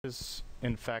is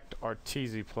in fact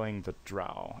Arteezy playing the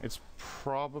Drow. It's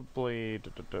probably...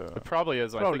 It probably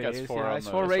is. Probably I think S4 yeah. on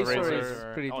S4 the Razor is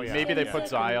Razor. pretty decent. Maybe they put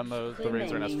Zai on the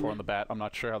Razor and S4 on the Bat. I'm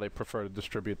not sure how they prefer to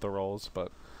distribute the roles,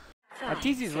 but...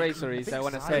 Arteezy's Razor is, I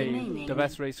want to say, the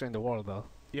best Razor in the world, though.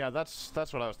 Yeah, that's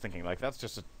what I was thinking. Like, that's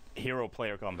just a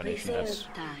hero-player combination that's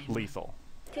lethal.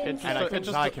 And I think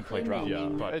Zai can play Drow. Yeah,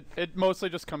 but it mostly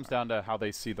just comes down to how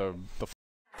they see the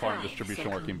farm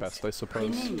distribution working best, I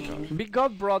suppose.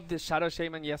 BigGod brought the Shadow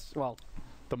Shaman, yes, well...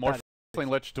 The Morphling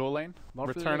Lich dual lane,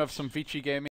 return of some Vici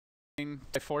gaming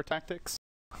 4 tactics.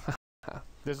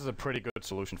 This is a pretty good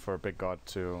solution for BigGod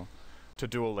to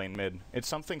dual lane mid. It's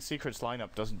something Secret's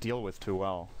lineup doesn't deal with too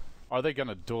well. Are they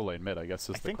gonna dual lane mid, I guess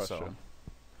is the question. So.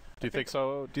 Do you think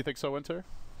so? Do you think so, Winter?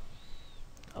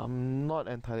 I'm not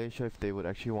entirely sure if they would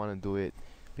actually want to do it,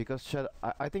 because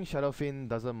I think Shadow Fiend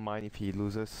doesn't mind if he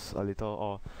loses a little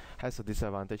or has a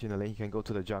disadvantage in the lane. He can go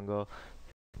to the jungle,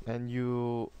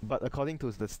 but according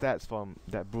to the stats from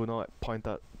that Bruno pointed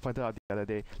out the other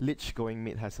day, Lich going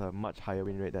mid has a much higher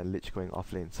win rate than Lich going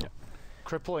off lane. So. Yeah.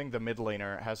 Crippling the mid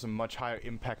laner has a much higher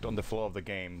impact on the flow of the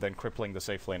game than crippling the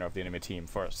safe laner of the enemy team.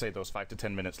 For, say, those 5 to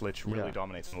 10 minutes, Lich really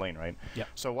dominates the lane, right? Yeah.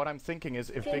 So what I'm thinking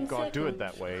is, if BigGod do it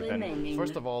that way, then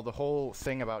first of all, the whole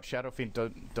thing about Shadow Fiend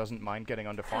doesn't mind getting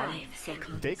under farm.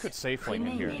 They could safe lane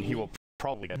in here, and he will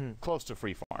probably get close to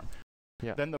free farm.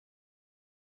 Yeah. Then the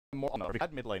more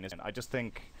bad mid lane is, I just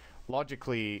think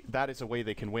logically that is a way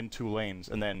they can win 2 lanes,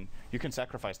 and then you can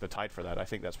sacrifice the tide for that. I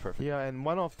think that's perfect. Yeah, and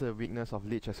one of the weakness of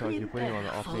Lich as well, if you put him on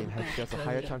the off lane, has just a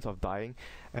higher chance of dying.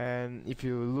 And if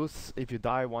you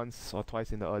die once or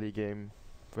twice in the early game,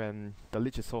 when the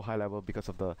Lich is so high level because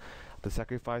of the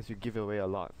sacrifice, you give away a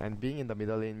lot. And being in the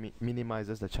middle lane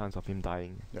minimizes the chance of him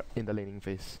dying in the laning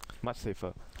phase. Much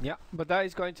safer. Yeah, but that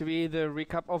is going to be the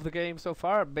recap of the game so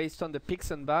far, based on the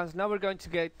picks and bans. Now we're going to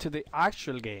get to the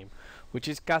actual game, which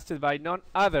is casted by none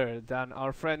other than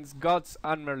our friends Gods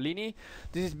and Merlini.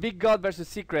 This is BigGod versus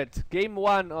Secret, game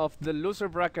 1 of the loser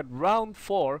bracket, round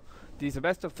 4. This is a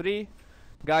best of 3.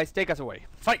 Guys, take us away.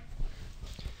 Fight!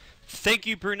 Thank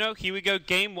you, Bruno. Here we go,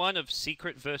 game 1 of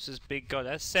Secret versus BigGod.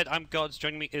 As said, I'm Gods.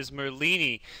 Joining me is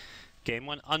Merlini. Game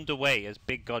 1 underway as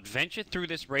BigGod ventured through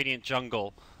this Radiant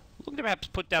jungle, looking to perhaps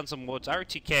put down some wards.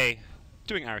 RTK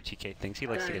doing RTK things. He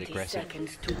likes to get aggressive.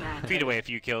 Feed away a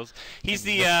few kills. He's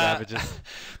the there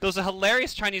was a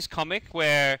hilarious Chinese comic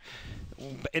where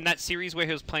in that series where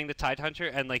he was playing the Tide Hunter,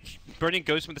 and like Burning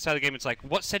goes from the side of the game, it's like,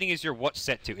 what setting is your watch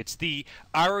set to? It's the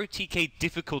ROTK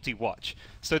difficulty watch.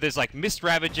 So there's like Mist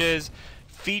Ravages,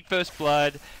 Feed First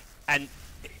Blood, and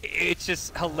it's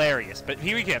just hilarious. But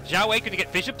here we go. Zhao Wei going to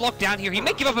get Fissure blocked down here. He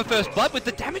may give up a First Blood with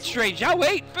the damage drain. Zhao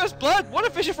Wei, First Blood. What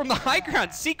a Fissure from the high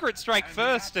ground. Secret strike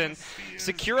first and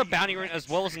secure a bounty rune as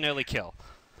well as an early kill.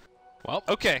 Well,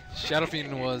 okay. Shadow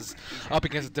Fiend was up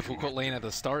against a difficult lane at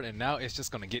the start, and now it's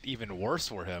just going to get even worse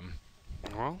for him.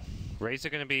 Well, Razor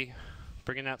going to be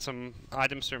bringing out some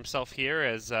items for himself here,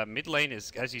 as mid lane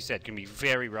is, as you said, going to be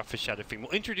very rough for Shadow Fiend.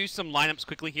 We'll introduce some lineups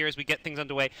quickly here as we get things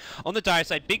underway. On the dire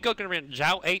side, BigGod going to run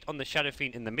Zhao 8 on the Shadow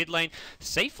Fiend in the mid lane.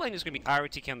 Safe lane is going to be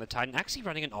ROTK on the Titan, actually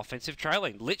running an offensive trial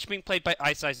lane. Lich being played by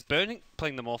Ice Ice, Burning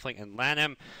playing the Morphling, and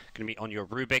Lanham going to be on your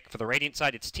Rubik. For the Radiant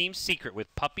side, it's Team Secret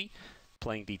with Puppey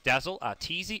playing the Dazzle,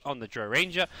 Arteezy on the Drow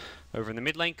Ranger. Over in the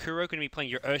mid lane, Kuro going to be playing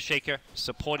your Earthshaker,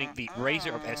 supporting the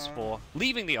Razor of S4,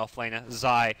 leaving the offlaner,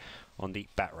 Zai on the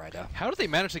Batrider. How did they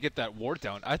manage to get that ward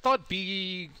down? I thought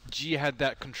BG had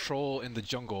that control in the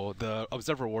jungle, the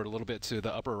Observer ward a little bit to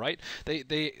the upper right.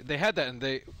 They had that, and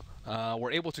they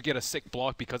were able to get a sick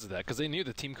block because of that, because they knew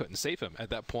the team couldn't save him at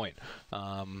that point.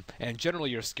 And generally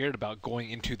you're scared about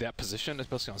going into that position,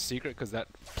 especially on Secret, because that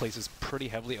place is pretty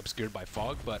heavily obscured by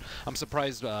fog, but I'm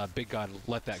surprised BigGod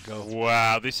let that go.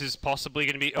 Wow, this is possibly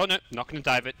going to be... Oh no, not going to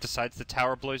dive it. Decides the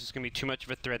tower blows is going to be too much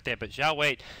of a threat there, but Zhao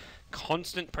Wei,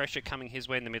 constant pressure coming his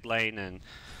way in the mid lane, and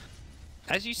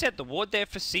as you said, the ward there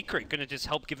for Secret going to just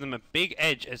help give them a big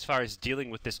edge as far as dealing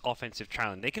with this offensive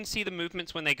trialing. They can see the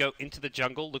movements when they go into the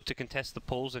jungle, look to contest the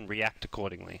pulls, and react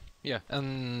accordingly. Yeah,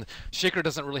 and Shaker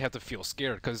doesn't really have to feel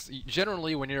scared, because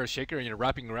generally when you're a Shaker and you're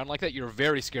wrapping around like that, you're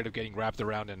very scared of getting wrapped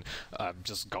around and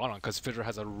just gone on, because Fissure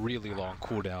has a really long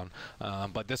cooldown.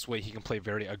 But this way he can play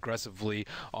very aggressively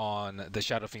on the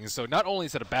Shadow Fiend. So not only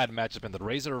is it a bad matchup in the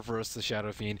Razor versus the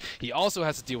Shadow Fiend, he also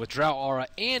has to deal with Drow Aura,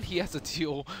 and he has to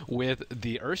deal with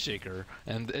the Earthshaker,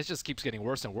 and it just keeps getting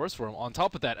worse and worse for him. On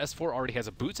top of that, S4 already has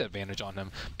a boots advantage on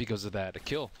him because of that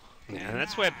kill. Yeah, and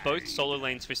that's where both solo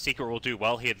lanes for Secret will do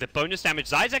well here. The bonus damage,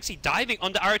 Zai's actually diving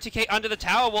onto RTK under the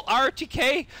tower. Will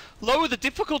RTK lower the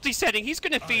difficulty setting? He's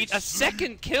going to feed a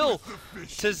second kill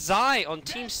to Zai on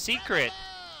Team Secret.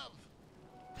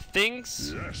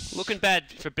 things looking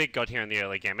bad for BigGod here in the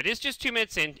early game. It is just 2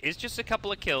 minutes in, it's just a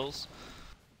couple of kills.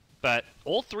 But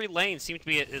all 3 lanes seem to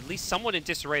be at least somewhat in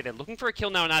disarray. They're looking for a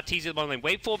kill now in RTZ at the bottom lane.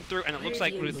 Wait for them through, and it looks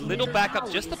like with little backup,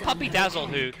 just the Puppey Dazzle,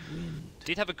 who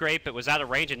did have a grave but was out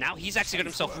of range, and now he's actually got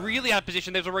himself really out of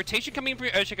position. There's a rotation coming in from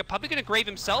Earthshaker. Puppey going to grave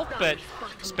himself, but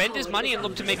spend his money and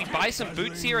look to maybe buy some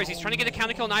boots here as he's trying to get a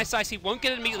counter kill on Ice Ice. He won't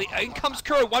get it immediately. In comes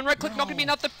Kuro. One right click, not going to be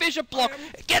enough. The fissure block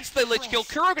gets the Lich kill.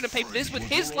 Kuro going to pay for this with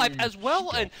his life as well,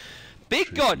 and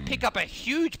BigGod pick up a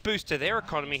huge boost to their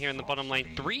economy here in the bottom lane.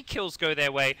 3 kills go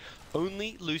their way,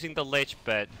 only losing the Lich,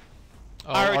 but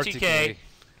ROTK,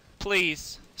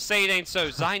 please. Say it ain't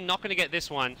so. Zai not going to get this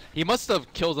one. He must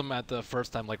have killed him at the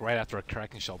first time, like right after a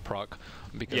Kraken Shell proc,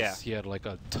 because he had like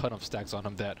a ton of stacks on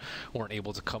him that weren't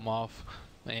able to come off.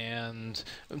 And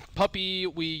Puppey,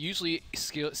 we usually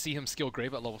see him skill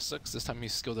Grave at level 6. This time he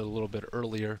skilled it a little bit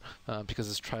earlier because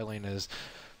his tri-lane is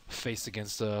faced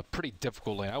against a pretty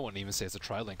difficult lane. I wouldn't even say it's a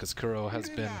tri-lane because Kuro has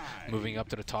been moving up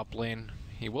to the top lane.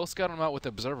 He will scout him out with the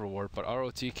Observer Ward, but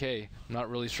ROTK, not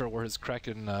really sure where his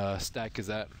Kraken stack is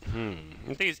at.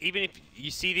 The thing is, even if you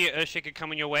see the Earthshaker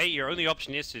coming your way, your only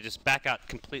option is to just back out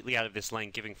completely out of this lane,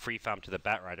 giving free farm to the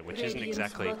Batrider, which isn't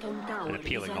exactly an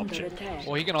appealing option.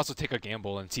 Well, he can also take a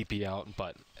gamble and TP out,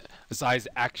 but Zai's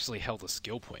actually held a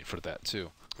skill point for that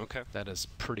too. Okay. That is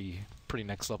pretty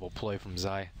next level play from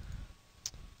Zai.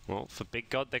 Well, for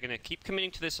BigGod, they're going to keep committing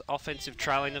to this offensive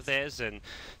tri-lane of theirs, and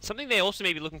something they also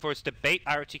may be looking for is to bait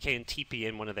ROTK and TP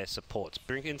in one of their supports.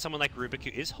 Bring in someone like Rubik,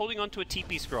 who is holding on to a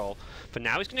TP scroll. For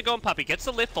now, he's going to go on Puppey. Gets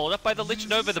the lift, followed up by the Lich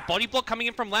Nova. The body block coming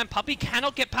in from Lamb. Puppey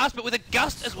cannot get past, but with a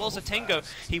gust as well as a Tengo,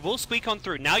 he will squeak on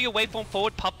through. Now your waveform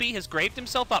forward. Puppey has graved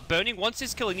himself up. Burning wants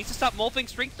his kill. He needs to start morphling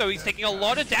strength, though. He's taking a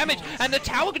lot of damage, and the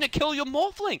tower going to kill your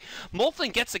morphling.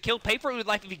 Morphling gets the kill. Pay for it with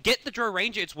life. If you get the Draw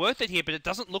Ranger, it's worth it here, but it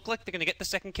doesn't look like they're going to get the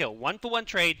second kill. 1-for-1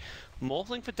 trade.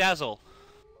 Morphling for Dazzle.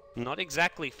 Not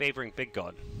exactly favoring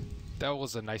BigGod. That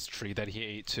was a nice tree that he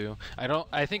ate too.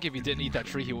 I think if he didn't eat that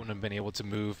tree, he wouldn't have been able to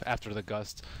move after the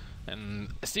gust. And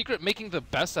Secret making the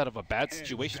best out of a bad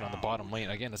situation on the bottom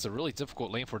lane. Again, it's a really difficult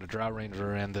lane for the Drow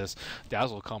Ranger and this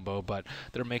Dazzle combo, but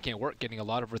they're making it work, getting a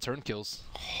lot of return kills.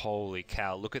 Holy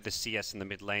cow, look at the CS in the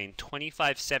mid lane.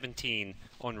 25-17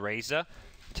 on Razor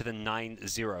to the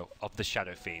 9-0 of the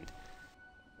Shadow Fiend.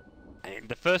 And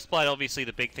the first blood, obviously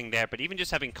the big thing there, but even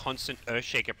just having constant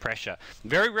Earthshaker pressure.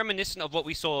 Very reminiscent of what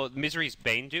we saw Misery's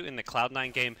Bane do in the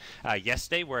Cloud9 game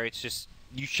yesterday, where it's just,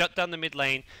 you shut down the mid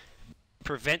lane,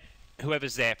 prevent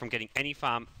whoever's there from getting any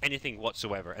farm, anything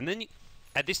whatsoever. And then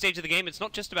at this stage of the game, it's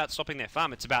not just about stopping their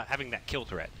farm, it's about having that kill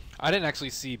threat. I didn't actually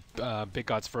see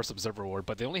BigGod's first Observer Ward,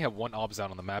 but they only have 1 obs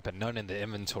out on the map and none in the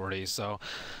inventory, so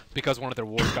because one of their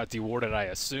wards got dewarded, I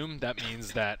assume, that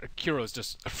means that Kuro's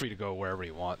just free to go wherever he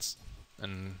wants.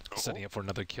 And setting up for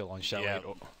another kill on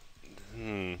Shadow.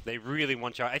 Yeah. They really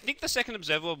want you. I think the second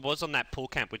Observer was on that pool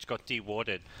camp, which got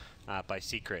dewarded by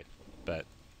Secret. But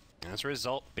as a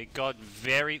result, BigGod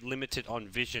very limited on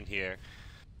vision here.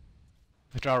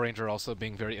 The Drow Ranger also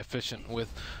being very efficient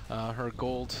with her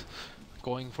gold,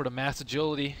 going for the mass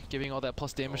agility, giving all that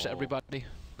plus damage to everybody.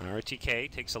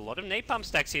 ROTK takes a lot of napalm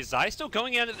stacks here. Zai still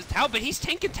going out of the tower, but he's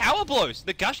tanking tower blows.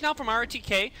 The gush now from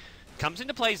ROTK comes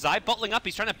into play. Zai bottling up.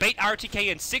 He's trying to bait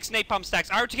ROTK in 6 napalm stacks.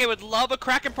 ROTK would love a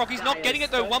Kraken proc. He's not getting it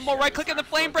though. One more right click on the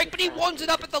flame break, but he wands it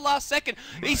up at the last second.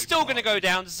 He's still going to go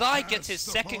down. Zai gets his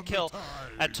second kill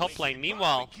at top lane.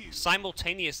 Meanwhile,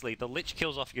 simultaneously, the Lich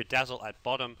kills off your Dazzle at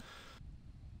bottom.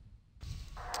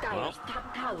 Well,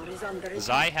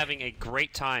 Zai having a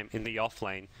great time in the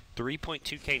offlane.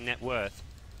 3.2k net worth.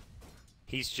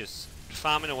 He's just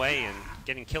farming away and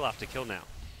getting kill after kill now.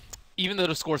 Even though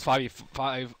the score's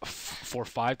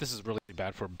 5-4-5, this is really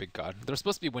bad for BigGod. They're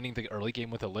supposed to be winning the early game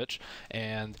with a Lich,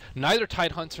 and neither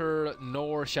Tidehunter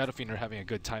nor Shadow Fiend are having a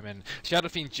good time. And Shadow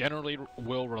Fiend generally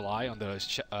will rely on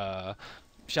the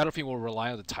Shadow Fiend will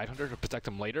rely on the Tidehunter to protect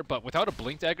him later, but without a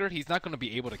Blink Dagger, he's not going to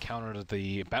be able to counter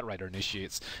the Batrider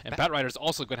initiates. And Batrider's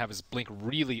also going to have his Blink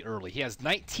really early. He has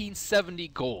 1970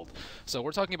 gold. So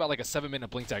we're talking about like a 7-minute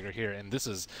Blink Dagger here, and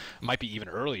this might be even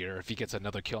earlier if he gets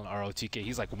another kill on ROTK.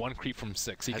 He's like 1 creep from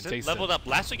 6. He hasn't leveled up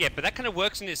Lasso yet, but that kind of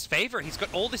works in his favor. He's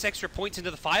got all this extra points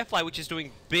into the Firefly, which is doing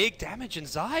big damage, and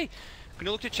Zai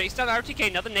gonna look to chase down RTK.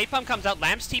 Another napalm comes out.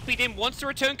 Lamb's TP'd in. Wants to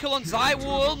return kill on Zai.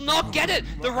 Will not get it.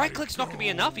 The right click's not gonna be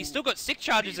enough. He's still got 6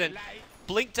 charges in.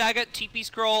 Blink Dagger, TP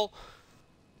scroll.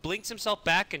 Blinks himself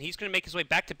back, and he's gonna make his way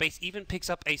back to base. Even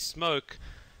picks up a smoke.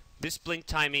 This blink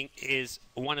timing is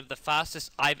one of the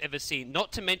fastest I've ever seen.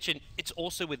 Not to mention, it's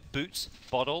also with boots,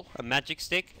 bottle, a magic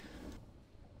stick.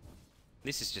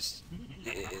 This is just...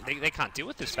 They can't deal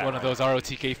with this. One of those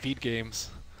ROTK feed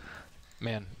games.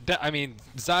 Man, I mean,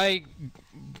 Zai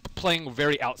playing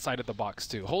very outside of the box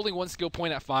too. Holding one skill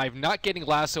point at 5, not getting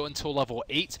lasso until level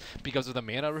 8 because of the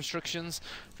mana restrictions.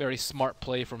 Very smart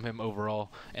play from him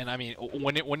overall. And I mean,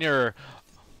 when you're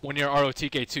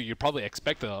ROTK2, you probably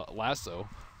expect a lasso,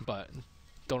 but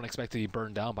don't expect to be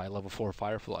burned down by level 4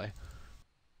 Firefly.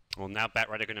 Well, now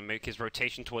Batrider going to make his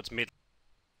rotation towards mid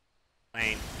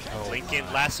lane. Link in,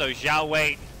 lasso, Zhao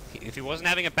Wei. If he wasn't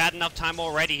having a bad enough time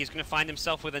already, he's going to find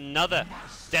himself with another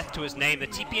death to his name. The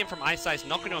TPM from Isai is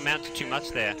not going to amount to too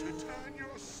much there.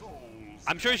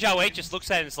 I'm sure Zhao Wei just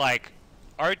looks at it and is like,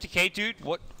 RTK, dude,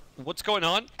 what's going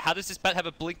on? How does this bat have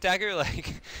a blink dagger?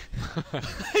 Like,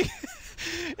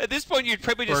 at this point, you'd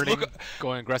probably just look.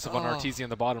 Going aggressive on Arteezy in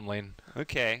the bottom lane.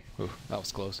 Okay. Ooh, that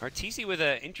was close. Arteezy with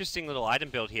an interesting little item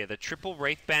build here. The triple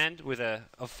Wraith Band with a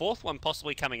fourth one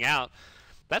possibly coming out.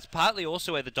 That's partly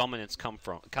also where the dominance comes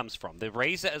from. The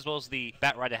Razor as well as the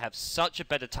Batrider have such a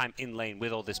better time in lane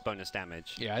with all this bonus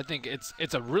damage. Yeah, I think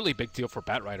it's a really big deal for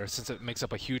Batrider since it makes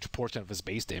up a huge portion of his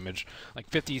base damage. Like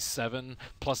 57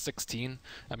 plus 16.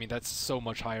 I mean, that's so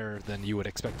much higher than you would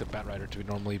expect a Batrider to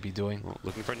normally be doing. Well,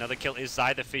 looking for another kill is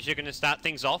Zai. The Fissure going to start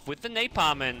things off with the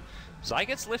Napalm, and Zai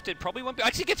gets lifted. Probably won't be.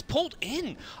 Actually gets pulled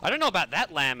in. I don't know about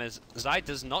that, Lamb, as Zai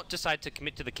does not decide to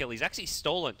commit to the kill. He's actually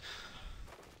stolen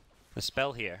a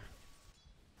spell here.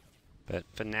 But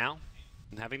for now,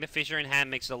 having the Fissure in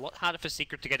hand makes it a lot harder for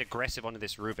Secret to get aggressive onto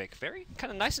this Rubik. Very kind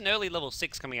of nice and early level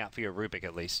 6 coming out for your Rubik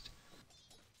at least.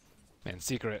 Man,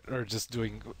 Secret are just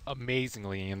doing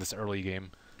amazingly in this early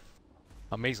game.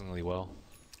 Amazingly well.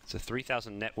 It's a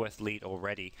 3,000 net worth lead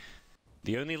already.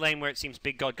 The only lane where it seems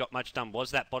BigGod got much done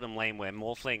was that bottom lane where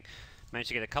Morphling managed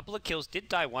to get a couple of kills. Did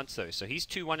die once though, so he's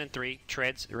 2-1-3.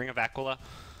 Treads, Ring of Aquila.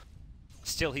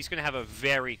 Still, he's going to have a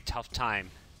very tough time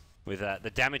with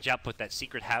the damage output that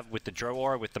Secret have with the Drow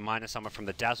Aura, with the Minor Summer from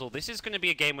the Dazzle. This is going to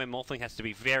be a game where Morphling has to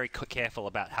be very careful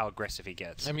about how aggressive he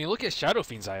gets. I mean, look at Shadow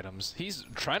Fiend's items. He's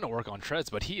trying to work on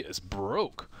treads, but he is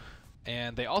broke.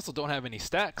 And they also don't have any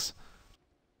stacks.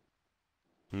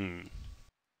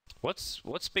 What's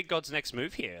BigGod's next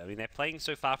move here? I mean, they're playing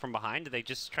so far from behind. Are they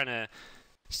just trying to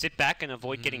sit back and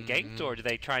avoid getting ganked, or do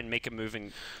they try and make a move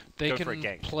and go for a gank? They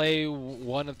can play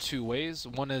one of two ways.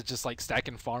 One is just like stack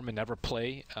and farm and never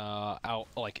play out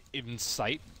like in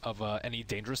sight of any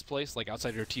dangerous place, like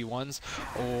outside your T1s,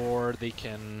 or they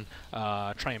can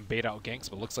try and bait out ganks,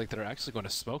 but looks like they're actually going to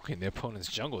smoke in the opponent's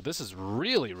jungle. This is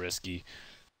really risky.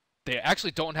 They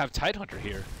actually don't have Tidehunter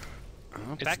here.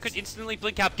 That could instantly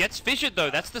blink out. Gets fissured though.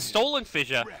 That's the stolen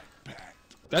fissure.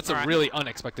 That's a really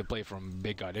unexpected play from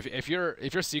BigGod. If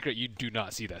you're Secret, you do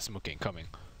not see that smoking coming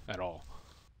at all.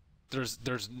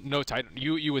 There's no Tide.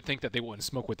 You would think that they wouldn't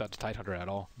smoke without the Tidehunter at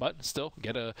all, but still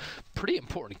get a pretty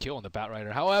important kill on the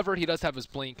Batrider. However, he does have his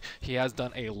blink. He has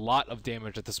done a lot of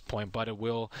damage at this point, but it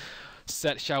will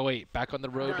set Xiao 8 back on the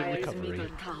road to recovery.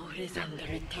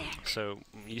 So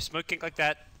you smoke kick like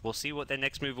that. We'll see what their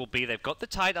next move will be. They've got the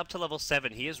Tide up to level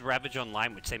 7. He has Ravage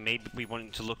online, which they may be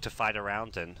wanting to look to fight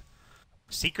around in.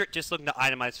 Secret just looking to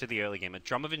itemize for the early game. A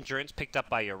Drum of Endurance picked up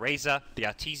by your Razor, the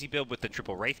Arteezy build with the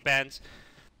triple Wraith Bands.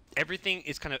 Everything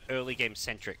is kind of early game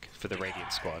centric for the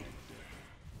Radiant squad.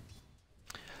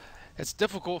 It's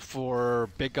difficult for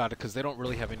BigGod because they don't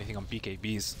really have anything on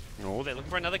BKBs. Oh, they're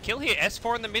looking for another kill here.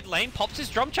 S4 in the mid lane, pops his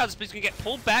drum charge, but he's going to get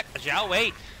pulled back. Zhao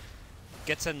Wei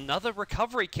gets another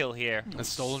recovery kill here. A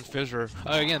stolen fissure.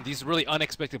 Again, these really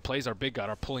unexpected plays our BigGod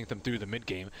are pulling them through the mid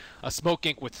game. A smoke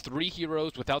gank with 3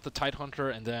 heroes without the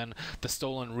Tidehunter, and then the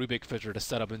stolen Rubik fissure to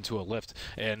set up into a lift.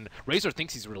 And Razor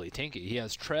thinks he's really tanky. He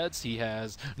has treads, he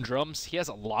has drums, he has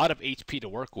a lot of HP to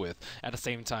work with. At the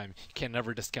same time, you can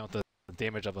never discount the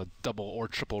damage of a double or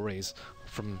triple raise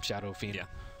from Shadow Fiend. Yeah.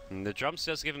 And the drums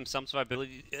does give him some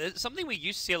survivability. Something we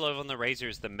used to see a lot of on the Razor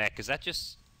is the mech. Is that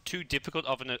just too difficult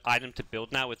of an item to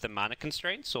build now with the mana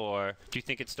constraints, or do you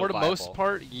think it's still viable? For the most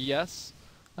part, yes.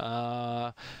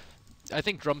 I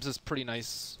think drums is pretty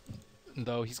nice,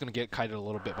 though. He's going to get kited a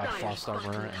little bit by Frost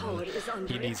Armor, and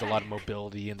he needs a lot of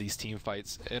mobility in these team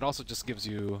fights. It also just gives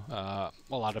you a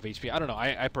lot of HP. I don't know,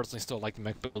 I personally still like the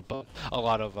mech build, but a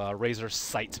lot of Razor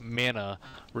Sight mana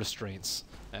restraints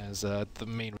as the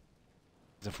main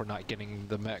reason for not getting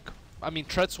the mech. I mean,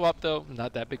 tread swap, though,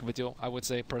 not that big of a deal, I would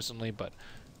say, personally, but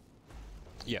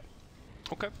yeah.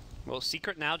 Okay. Well,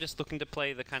 Secret now just looking to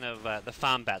play the kind of the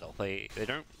farm battle. They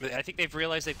don't. I think they've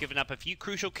realized they've given up a few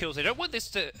crucial kills. They don't want this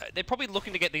to. They're probably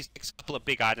looking to get these next couple of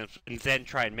big items and then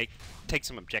try and take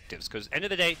some objectives. Because end of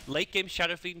the day, late game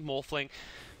Shadow Fiend, Morphling,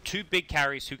 2 big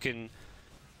carries who can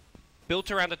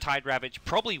built around a Tide Ravage,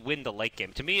 probably win the late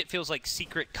game. To me, it feels like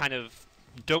Secret kind of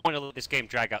don't want to let this game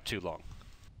drag out too long.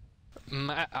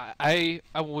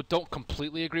 Don't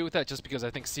completely agree with that, just because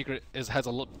I think Secret has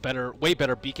a way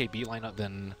better BKB lineup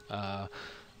than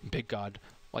BigGod.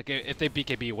 Like, if they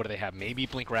BKB, what do they have? Maybe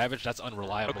Blink Ravage? That's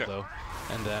unreliable, though.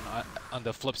 And then on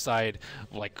the flip side,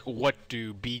 like, what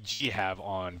do BG have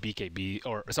on BKB?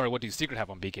 Or, sorry, what do Secret have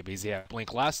on BKBs? They have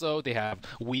Blink Lasso, they have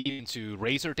Weave into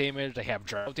Razor damage, they have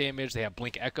Drought damage, they have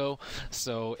Blink Echo.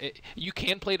 So, you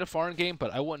can play the foreign game,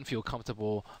 but I wouldn't feel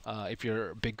comfortable if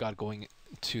you're BigGod going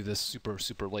to this super,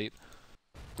 super late.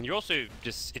 And you're also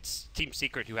it's Team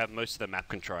Secret who have most of the map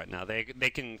control right now. They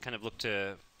can kind of look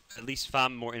to at least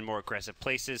farm more in more aggressive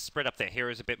places, spread up their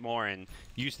heroes a bit more, and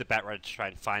use the Batrider to try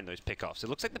and find those pickoffs. It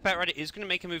looks like the Batrider is going to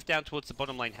make a move down towards the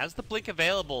bottom lane, has the blink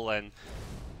available, and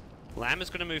Lamb is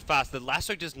going to move fast. The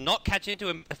lasso does not catch into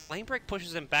him. A flame break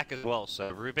pushes him back as well,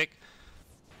 so Rubik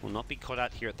will not be caught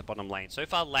out here at the bottom lane. So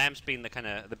far, Lamb's been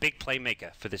the big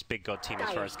playmaker for this BigGod team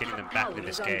as far as getting them back into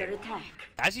this game.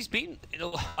 As he's been in a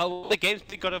lot of the games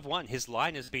BigGod have won, his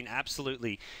line has been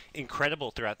absolutely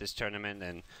incredible throughout this tournament,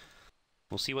 and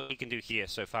we'll see what he can do here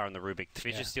so far on the Rubik. The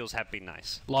Fissure Steals have been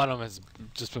nice. A lot of them has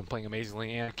just been playing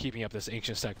amazingly and keeping up this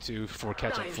Ancient Stack too for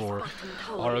catch-up for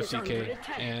ROCK.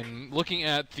 And looking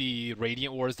at the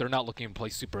Radiant Wars, they're not looking to play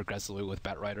super aggressively with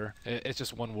Batrider. It's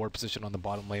just one ward position on the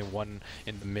bottom lane, one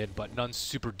in the mid, but none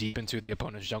super deep into the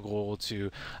opponent's jungle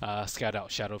to scout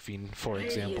out Shadow Fiend, for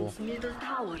example.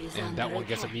 And that one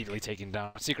gets immediately taken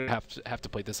down. Secret have to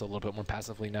play this a little bit more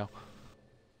passively now.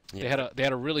 Yeah. They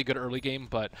had a really good early game,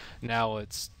 but now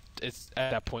it's at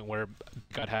that point where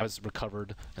God has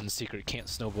recovered and the Secret can't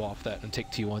snowball off that and take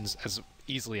T1s as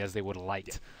easily as they would have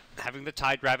liked. Having the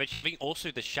Tide Ravage, having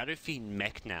also the Shadow Fiend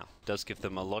mech now does give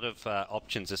them a lot of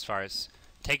options as far as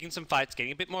taking some fights,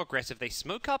 getting a bit more aggressive. They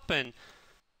smoke up and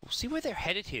we'll see where they're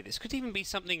headed here. This could even be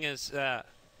something as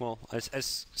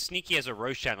as sneaky as a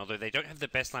Roshan, although they don't have the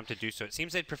best lamp to do so. It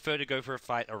seems they'd prefer to go for a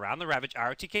fight around the Ravage.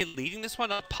 ROTK leading this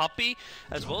one up. Puppey,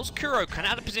 as well as Kuro, kind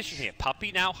of out of position here.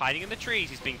 Puppey now hiding in the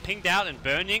trees. He's being pinged out and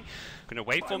burning. Going to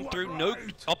waveform through. No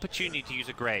opportunity to use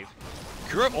a Grave.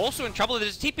 Kuro also in trouble.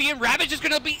 There's a TP in. Ravage is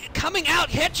going to be coming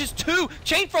out. Hedges 2.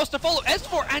 Chain Frost to follow.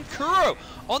 S4 and Kuro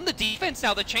on the defense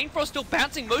now. The Chain Frost still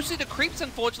bouncing. Mostly the creeps,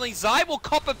 unfortunately. Zai will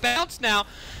cop a bounce now.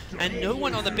 And no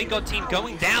one on the BigGod team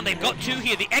going down. They've got 2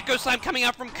 here. The Echo Slam coming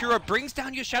out from Kuro brings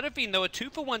down your Shadow Fiend, though. A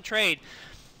 2-for-1 trade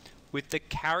with the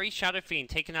carry Shadow Fiend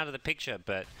taken out of the picture.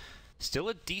 But still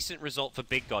a decent result for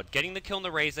BigGod. Getting the kill on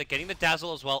the Razor, getting the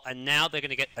Dazzle as well. And now they're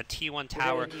going to get a T1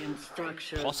 tower,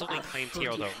 possibly claimed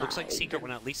here. Although it looks like Secret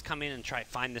will at least come in and try to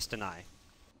find this deny.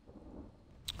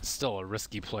 Still a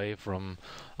risky play from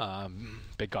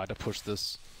BigGod to push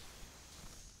this.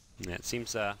 Yeah, it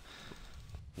seems...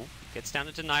 well, gets down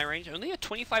to deny range. Only a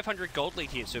 2,500 gold lead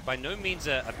here, so by no means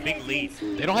a big lead.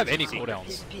 They don't have any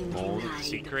cooldowns.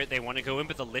 Secret, they want to go in,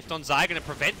 but the lift on Zai going to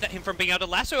prevent him from being able to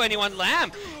lasso anyone.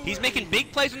 Lamb, he's making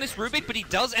big plays on this Rubik, but he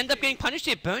does end up getting punished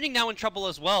here. Burning now in trouble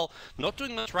as well. Not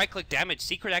doing much right-click damage.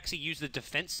 Secret actually used the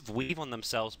defensive weave on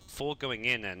themselves before going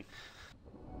in, and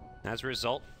as a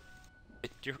result,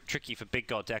 it's tricky for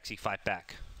BigGod to actually fight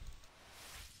back.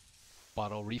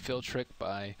 Bottle refill trick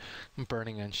by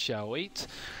Burning and Xiao 8.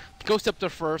 Ghost up there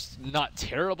first, not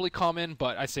terribly common,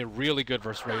 but I'd say really good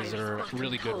versus Razor,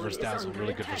 really good versus Dazzle,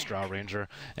 really good versus Drow Ranger,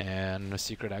 and the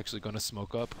Secret actually going to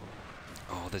smoke up.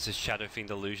 Oh, there's a Shadow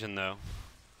Fiend illusion though.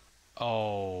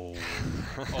 Oh,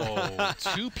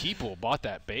 2 people bought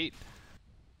that bait.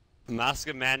 Mask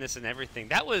of Madness and everything.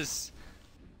 That's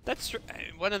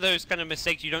one of those kind of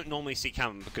mistakes you don't normally see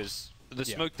come because the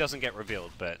smoke doesn't get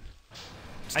revealed, but...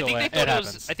 Still, I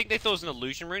think they thought it was an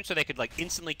illusion rune, so they could like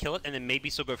instantly kill it and then maybe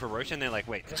still go for Roshan. And they're like,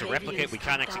 wait, it's a replicate. We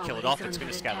can't actually kill it off. It's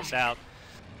going to scout us out.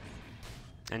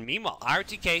 And meanwhile,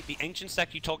 RTK, the ancient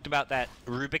stack you talked about that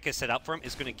Rubik has set up for him,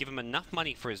 is going to give him enough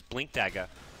money for his Blink Dagger,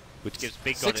 which gives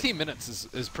BigGod 16 minutes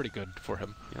is pretty good for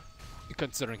him,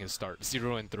 considering his start.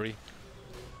 0 and 3.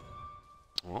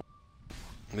 Well,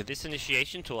 with this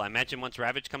initiation tool, I imagine once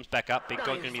Ravage comes back up, BigGod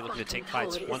going to be looking to take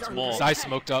fights once more. Zai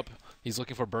smoked up. He's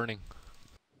looking for Burning.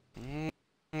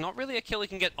 Not really a kill he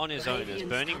can get on his own, as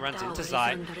Burning runs into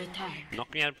Zai, not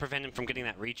being able to prevent him from getting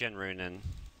that regen rune, and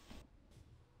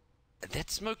that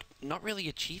smoke not really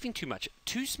achieving too much.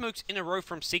 2 smokes in a row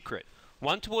from Secret.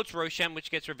 One towards Roshan,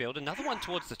 which gets revealed, another one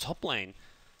towards the top lane.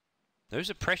 Those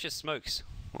are precious smokes,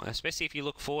 well, especially if you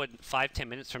look forward 5-10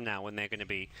 minutes from now when they're going to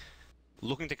be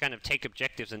looking to kind of take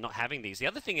objectives and not having these. The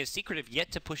other thing is Secret have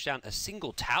yet to push down a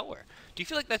single tower. Do you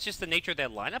feel like that's just the nature of their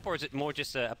lineup, or is it more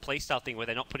just a playstyle thing where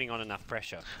they're not putting on enough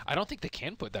pressure? I don't think they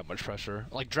can put that much pressure.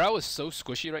 Like, Drow is so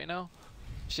squishy right now.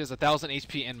 She has 1,000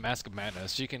 HP and Mask of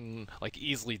Madness. She can like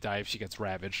easily die if she gets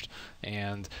ravaged,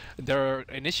 and their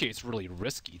initiate's really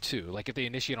risky too. Like if they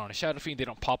initiate on a Shadow Fiend, they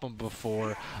don't pop them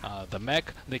before the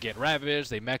mech. They get ravaged,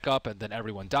 they mech up, and then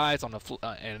everyone dies on the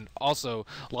and also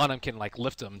a lot of them can like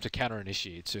lift them to counter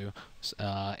initiate too,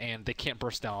 and they can't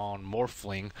burst down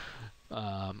Morphling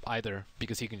either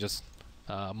because he can just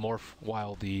morph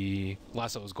while the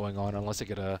lasso is going on, unless they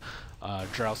get a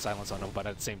Drow silence on him. But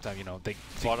at the same time, you know, they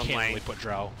can't really put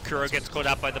Drow. Kuro gets caught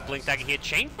up by the Blink Dagger here.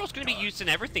 Chain Frost's going to be used in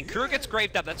everything. Kuro gets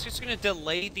graved up. That's just going to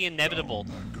delay the inevitable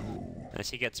as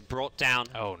he gets brought down.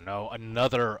 Oh no,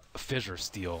 another Fissure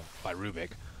steal by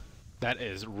Rubik. That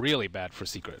is really bad for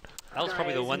Secret. That was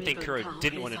probably the one thing Kuro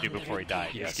didn't want to do before he died.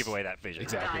 Yes. Is give away that Fissure.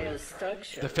 Exactly.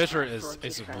 The Fissure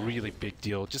is a really big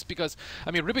deal, just because,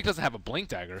 I mean, Rubik doesn't have a Blink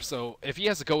Dagger, so if he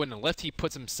has to go in and lift, he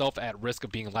puts himself at risk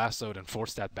of being lassoed and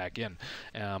forced that back in.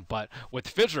 But with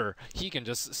Fissure, he can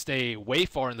just stay way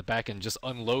far in the back and just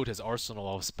unload his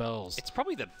arsenal of spells. It's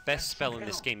probably the best spell in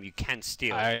this game you can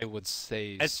steal. I would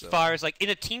say as far as, like, in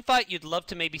a team fight, you'd love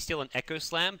to maybe steal an Echo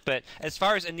Slam, but as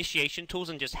far as initiation tools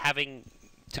and just having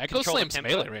Echo Slam's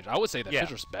melee range, I would say that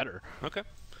Fissure's better. Okay.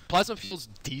 Plasma feels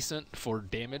decent for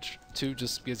damage too,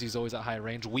 just because he's always at high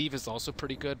range. Weave is also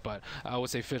pretty good, but I would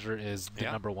say Fissure is the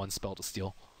 #1 spell to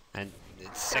steal. And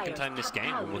it's second time this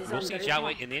game. We'll see Zhao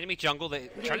Wei in the enemy jungle. They're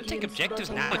trying to take objectives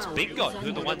now. It's BigGod who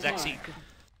are the ones actually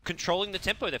controlling the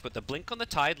tempo. They've got the Blink on the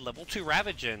Tide, level 2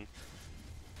 Ravage, and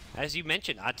as you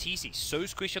mentioned, Arteezy so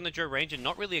squishy on the Joe range and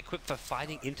not really equipped for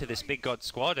fighting into this BigGod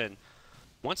squad. And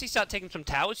once you start taking some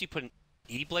towers, you put an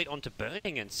E-Blade onto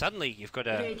Burning, and suddenly you've got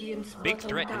a big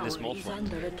threat in this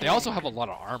Morphling. They also have a lot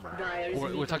of armor.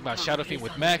 We're talking about Shadow Fiend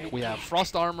with mech, we have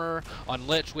Frost armor on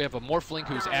Lich, we have a Morphling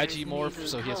who's Agi Morph,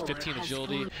 so he has 15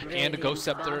 agility, and a Ghost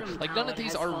Scepter. Like, none of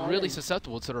these are really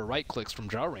susceptible to the right clicks from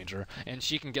Drow Ranger, and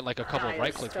she can get like a couple of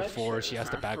right clicks before she has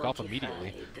to back off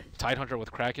immediately. Tidehunter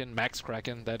with Kraken, Max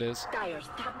Kraken, that is.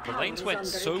 The lanes went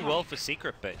so well for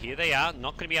Secret, but here they are,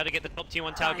 not going to be able to get the top tier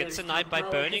 1 tower, gets denied by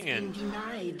Burning, and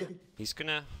he's going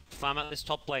to farm out this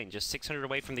top lane, just 600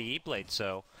 away from the E-Blade,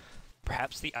 so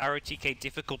perhaps the ROTK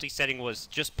difficulty setting was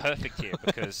just perfect here,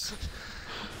 because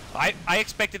I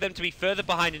expected them to be further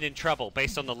behind and in trouble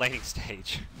based on the laning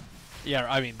stage.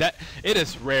 Yeah, I mean, it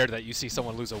is rare that you see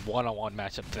someone lose a one-on-one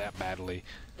matchup that badly.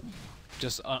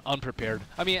 Just unprepared.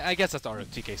 I mean, I guess that's the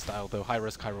ROTK style, though. High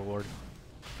risk, high reward.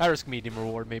 High risk, medium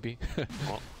reward, maybe.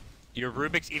 Well, your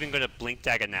Rubik's even got a Blink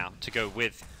Dagger now to go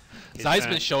with. Zai's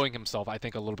been showing himself, I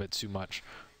think, a little bit too much.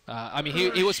 I mean,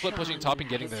 he was split pushing top and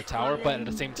getting to the tower, but at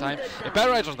the same time, if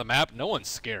Battle Rider's on the map, no one's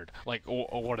scared. Like,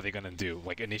 or what are they gonna do?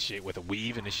 Like, initiate with a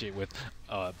Weave, initiate with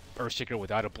Earthshaker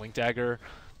without a Blink Dagger?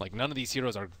 Like, none of these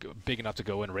heroes are big enough to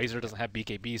go in. Razor doesn't have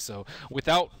BKB, so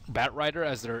without Bat Rider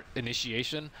as their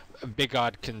initiation,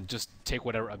 BigGod can just take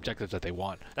whatever objectives that they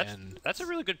want. That's a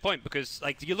really good point, because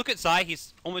like you look at Zai,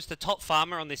 he's almost the top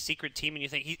farmer on this Secret team, and you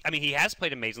think he has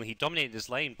played amazingly. He dominated his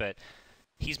lane, but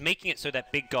he's making it so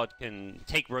that BigGod can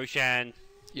take Roshan,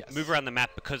 move around the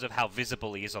map because of how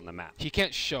visible he is on the map. He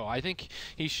can't show. I think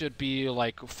he should be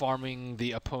like farming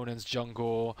the opponent's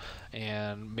jungle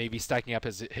and maybe stacking up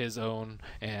his own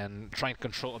and trying to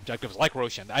control objectives like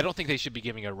Roshan. I don't think they should be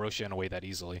giving a Roshan away that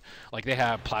easily. Like, they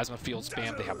have Plasma Field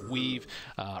spam, they have Weave,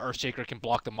 Earthshaker can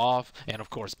block them off, and of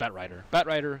course Bat Rider. Bat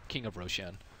Rider, king of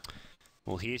Roshan.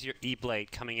 Well, here's your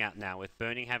E-Blade coming out now with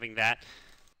Burning having that.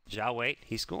 Zhao Wei,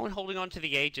 he's going holding on to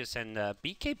the Aegis, and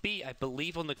BKB, I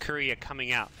believe, on the Courier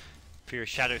coming out for your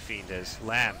Shadow Fiend as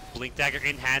Lamb. Blink Dagger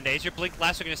in hand. There's your Blink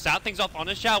Lasso going to start things off on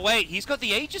a Zhao Wei. He's got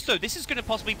the Aegis, though. This is going to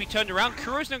possibly be turned around.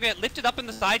 Kuro's going to get lifted up in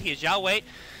the side here. Zhao Wei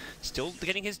still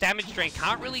getting his damage drain.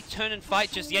 Can't really turn and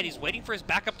fight just yet. He's waiting for his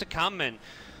backup to come, and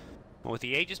well, with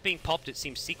the Aegis being popped, it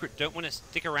seems Secret don't want to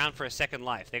stick around for a second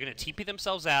life. They're going to TP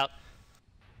themselves out,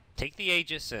 take the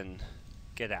Aegis, and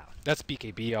get out. That's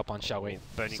BKB up on Zhao Wei.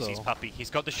 Burning sees Puppey. He's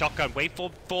got the shotgun. Wait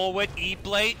for forward.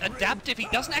 E-Blade. Adaptive. He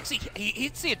doesn't actually... He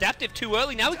hits the adaptive too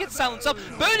early. Now he gets silenced up.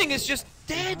 Burning is just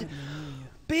dead.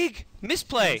 Big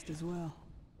misplay.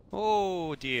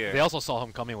 Oh, dear. They also saw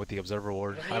him coming with the Observer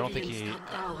Ward. I don't think he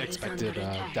expected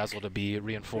Dazzle to be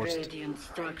reinforced.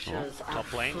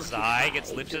 Top lane. Zai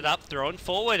gets lifted up, thrown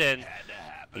forward, and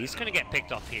he's going to get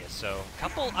picked off here. So, a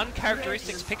couple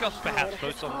uncharacteristic pickups perhaps,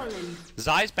 both on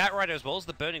Zai's Bat Rider as well as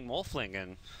the Burning Morphling,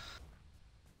 and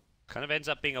kind of ends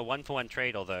up being a 1-for-1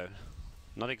 trade, although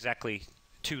not exactly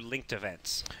two linked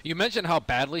events. You mentioned how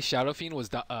badly Shadow Fiend was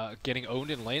getting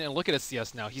owned in lane, and look at his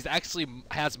CS now. He's actually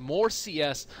has more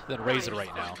CS than Razor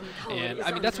right now. And,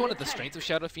 I mean, that's one of the strengths of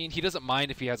Shadow Fiend. He doesn't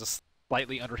mind if he has a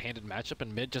slightly underhanded matchup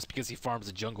in mid just because he farms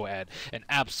the jungle at an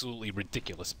absolutely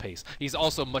ridiculous pace. He's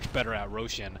also much better at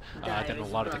Roshan than a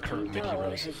lot of the current mid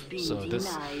heroes. So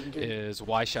this is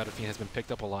why Shadow Fiend has been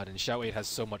picked up a lot, and Xiao 8 has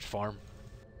so much farm.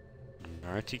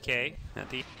 RTK at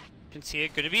the entrance here.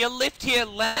 Going to be a lift here.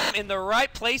 Lamb in the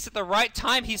right place at the right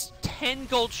time. He's 10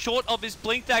 gold short of his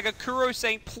Blink Dagger. Kuro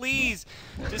saying, please,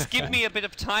 just give me a bit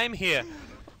of time here.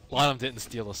 Lanham didn't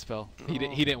steal a spell. He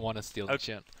didn't want to steal the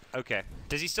chant. Okay.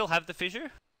 Does he still have the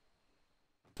fissure?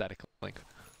 Static link.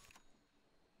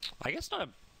 I guess not a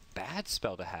bad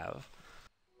spell to have.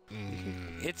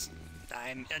 It's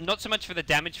not so much for the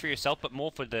damage for yourself, but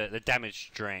more for the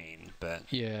damage drain. But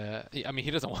yeah, I mean,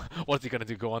 he doesn't want. What's he gonna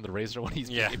do? Go on the Razor when he's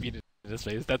being in his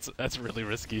face? That's really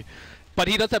risky. But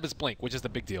he does have his blink, which is the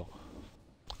big deal.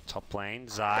 Top lane,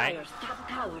 Zai.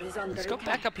 Let's go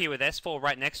back up here with S4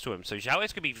 right next to him. So Xiao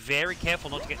is going to be very careful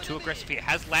not to get too aggressive here.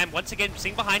 Has Lamb once again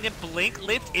seen behind him. Blink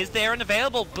lift is there and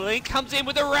available. Blink comes in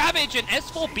with a Ravage, and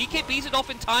S4 BKBs it off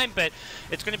in time, but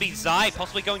it's going to be Zai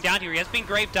possibly going down here. He has been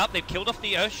graved up. They've killed off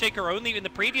the Earthshaker only in the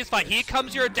previous fight. Here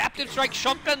comes your Adaptive Strike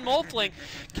Shotgun Morphling,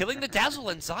 killing the Dazzle,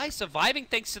 and Zai surviving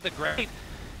thanks to the grave.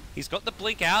 He's got the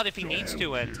blink out if he needs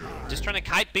to, and just trying to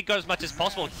kite BigGod as much as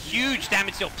possible. Huge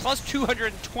damage deal, plus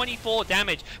 224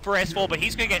 damage for S4, but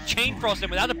he's going to get Chain Frost, and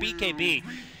without a BKB,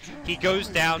 he goes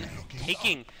down,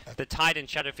 taking the Tide and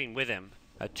Shadow Fiend with him.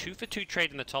 A 2-for-2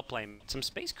 trade in the top lane. Some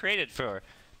space created for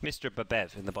Mr.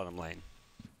 Babev in the bottom lane.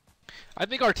 I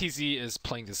think RTZ is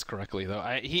playing this correctly, though.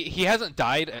 He hasn't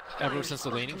died ever since the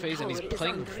laning phase, and he's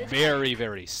playing very,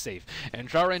 very safe. And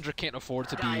Drow Ranger can't afford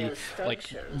to be like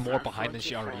more behind than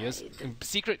she already is. And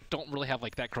Secret don't really have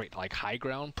like that great like high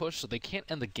ground push, so they can't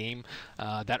end the game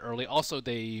that early. Also,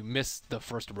 they missed the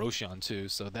first Roshan too,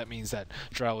 so that means that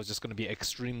Drow is just going to be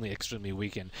extremely, extremely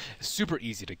weak and super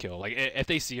easy to kill. Like if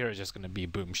they see her, it's just going to be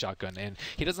boom shotgun. And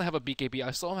he doesn't have a BKB.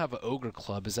 I saw him have an Ogre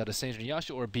Club. Is that a Saint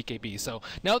Yasha or a BKB? So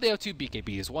now they have two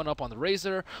BKBs, one up on the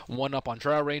Razor, one up on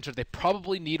Drow Ranger. They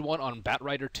probably need one on Bat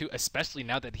Rider too, especially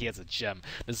now that he has a gem.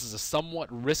 This is a somewhat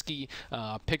risky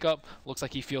pickup. Looks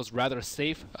like he feels rather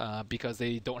safe because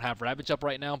they don't have Ravage up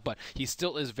right now, but he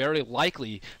still is very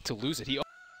likely to lose it. He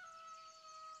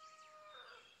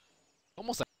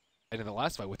almost died in the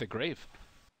last fight with a Grave.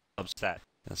 Loves that.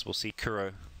 As we'll see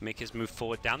Kuro make his move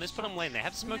forward down this bottom lane. They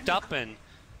have smoked up, and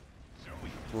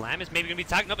Lamb is maybe going to be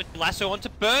tagged up, but Lasso onto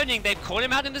Burning. They've caught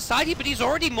him out in the side here, but he's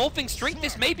already morphing strength.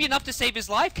 This may be enough to save his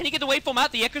life. Can he get the waveform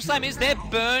out? The Echo Slam is there.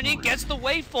 Burning gets the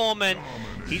waveform, and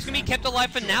he's going to be kept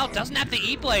alive for now. Doesn't have the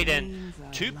E-Blade, and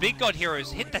two BigGod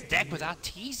heroes hit the deck with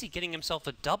Arteezy getting himself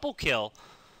a double kill.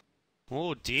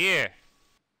 Oh dear.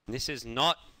 This is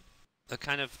not the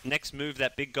kind of next move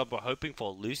that BigGod were hoping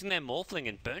for. Losing their Morphling,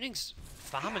 and Burning's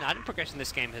farm and item progression in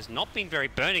this game has not been very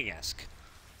Burning-esque.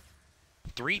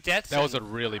 3 deaths. That was a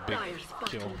really big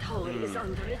kill.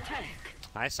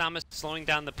 Isama's slowing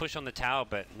down the push on the tower,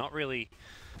 but not really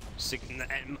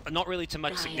to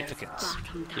much significance.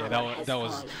 Yeah, that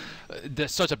was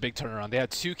such a big turnaround. They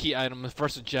had 2 key items,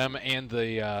 first a gem and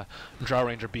the Drow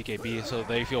Ranger BKB, so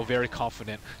they feel very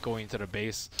confident going into the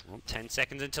base. Well, 10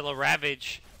 seconds until a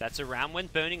Ravage. That's around when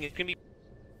Burning is going to be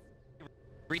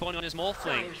respawning on his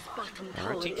Morphling.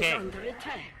 RTK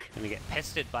going to get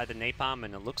pestered by the Napalm,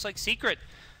 and it looks like Secret.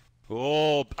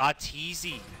 Oh,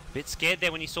 Arteezy. Bit scared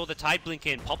there when he saw the Tide blink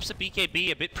in. Pops a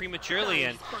BKB a bit prematurely,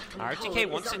 and RTK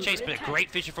wants to chase, but a great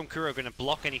fissure from Kuro going to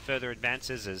block any further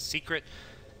advances, as Secret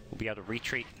will be able to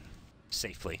retreat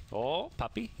safely. Oh,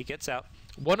 Puppey, he gets out.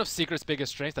 One of Secret's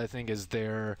biggest strengths, I think, is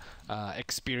their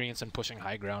experience in pushing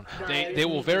high ground. They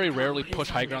will very rarely push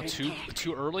high ground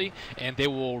too early, and they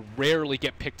will rarely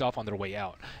get picked off on their way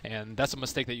out. And that's a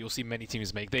mistake that you'll see many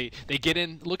teams make. They get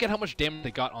in. Look at how much damage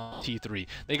they got on T3.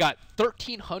 They got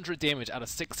 1,300 damage out of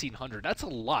 1,600. That's a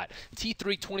lot.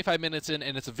 T3, 25 minutes in,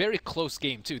 and it's a very close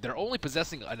game too. They're only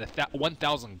possessing a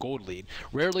 1,000 gold lead.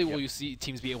 Rarely will you see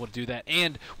teams be able to do that,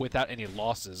 and without any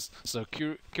losses. So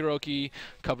Kuroki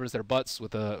covers their butts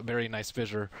with a very nice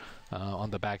fissure on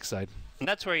the backside. And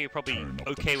that's where you're probably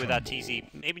okay with Arteezy.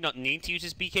 Maybe not needing to use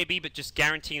his BKB, but just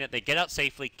guaranteeing that they get out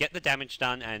safely, get the damage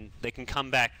done, and they can come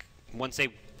back once they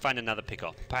find another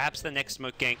pickup. Perhaps the next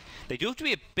smoke gank. They do have to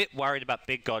be a bit worried about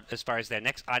BigGod as far as their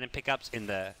next item pickups in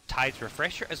the Tide's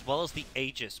Refresher, as well as the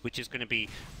Aegis, which is going to be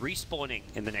respawning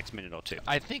in the next minute or two.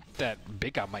 I think that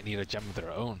BigGod might need a gem of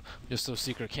their own, just so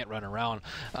Secret can't run around.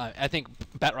 I think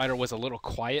Bat Rider was a little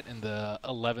quiet in the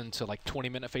 11 to like 20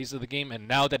 minute phase of the game, and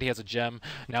now that he has a gem,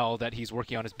 now that he's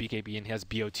working on his BKB and he has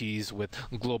BOTs with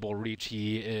global reach,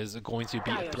 he is going to be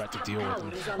a threat to deal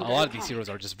with. And a lot of these heroes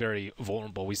are just very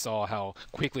vulnerable. We saw how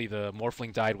quickly basically the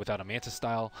Morphling died without a Manta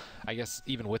style. I guess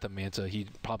even with a Manta, he'd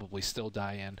probably still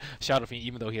die. And Shadow Fiend,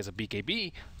 even though he has a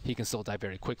BKB, he can still die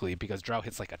very quickly because Drow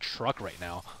hits like a truck right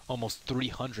now, almost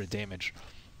 300 damage.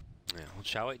 Yeah, well,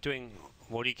 Shadow doing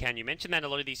what he can. You mentioned that a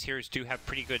lot of these heroes do have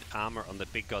pretty good armor on the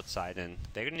BigGod side, and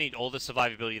they're going to need all the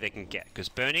survivability they can get, because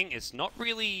Burning is not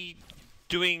really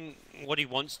doing what he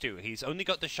wants to. He's only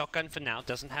got the shotgun for now,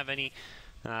 doesn't have any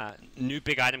new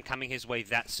big item coming his way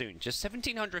that soon. Just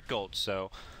 1,700 gold,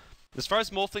 so as far as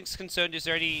Morphling's concerned, is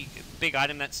there any big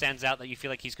item that stands out that you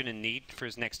feel like he's going to need for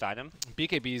his next item?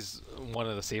 BKB's one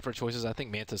of the safer choices. I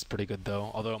think Manta's pretty good though,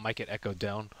 although it might get echoed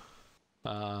down.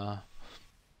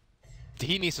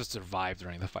 He needs to survive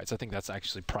during the fights. I think that's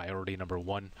actually priority number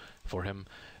one for him.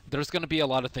 There's going to be a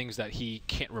lot of things that he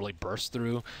can't really burst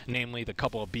through, namely the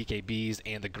couple of BKBs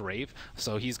and the Grave.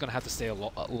 So he's going to have to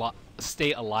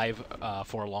stay alive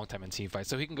for a long time in team fights.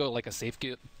 So he can go like a safe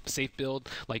build,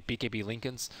 like BKB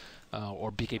Lincoln's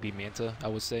or BKB Manta, I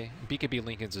would say. BKB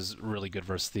Lincoln's is really good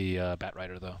versus the Bat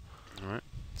Rider, though. All right.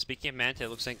 Speaking of Manta, it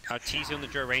looks like Artesia on the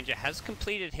Drow Ranger has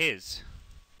completed his.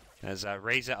 As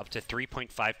Razor up to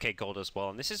 3.5k gold as well.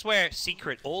 And this is where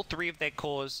Secret, all three of their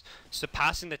cores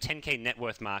surpassing the 10k net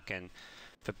worth mark. And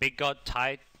for BigGod,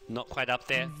 Tide, not quite up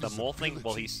there. The Morphling,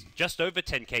 well, he's just over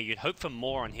 10k. You'd hope for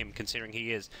more on him, considering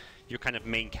he is your kind of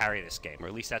main carry this game. Or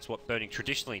at least that's what Burning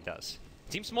traditionally does.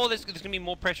 It seems more there's going to be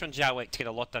more pressure on Jiaowei to get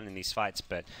a lot done in these fights.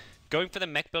 But going for the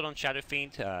mech build on Shadow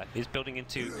Fiend is building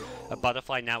into a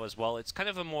Butterfly now as well. It's kind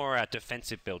of a more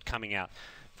defensive build coming out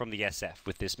from the SF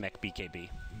with this mech BKB.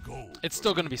 It's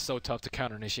still going to be so tough to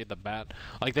counter-initiate the Bat.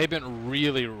 Like, they've been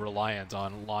really reliant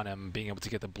on Lonem being able to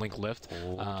get the blink lift.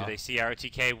 Do they see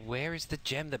ROTK? Where is the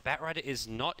gem? The Bat Rider is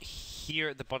not here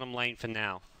at the bottom lane for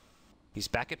now. He's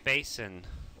back at base, and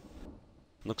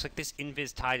looks like this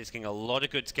Invis Tide is getting a lot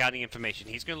of good scouting information.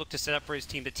 He's going to look to set up for his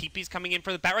team. The TP's coming in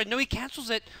for the Bat Rider. No, he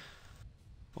cancels it.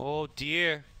 Oh,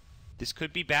 dear. This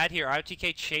could be bad here.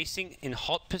 ROTK chasing in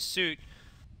hot pursuit.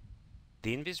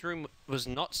 The Invis room was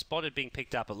not spotted being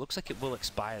picked up. It looks like it will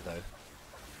expire, though.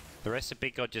 The rest of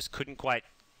BigGod just couldn't quite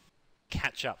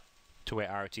catch up to where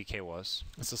ROTK was.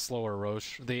 It's a slower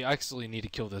Roche. They actually need to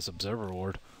kill this Observer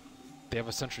Ward. They have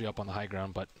a sentry up on the high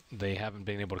ground, but they haven't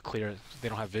been able to clear it. They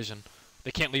don't have vision.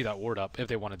 They can't leave that ward up if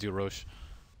they want to do Roche.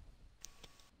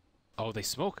 Oh, they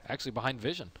smoke, actually behind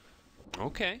vision.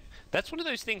 Okay. That's one of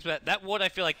those things that ward I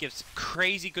feel like gives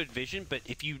crazy good vision, but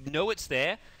if you know it's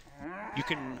there, you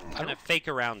can kind of fake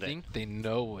around it. I think they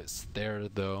know it's there,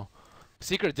 though.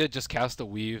 Secret did just cast a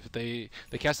weave. They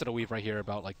casted a weave right here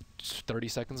about like 30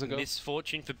 seconds ago.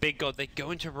 Misfortune for BigGod. They go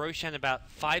into Roshan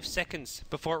about 5 seconds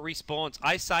before it respawns.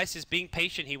 Ice Ice is being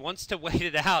patient. He wants to wait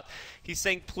it out. He's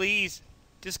saying, please,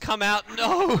 just come out.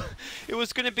 No! It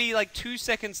was going to be like 2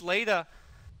 seconds later.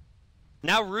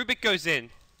 Now Rubik goes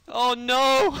in. Oh,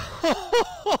 no!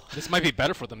 This might be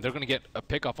better for them. They're going to get a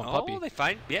pick off on Puppey. Oh, they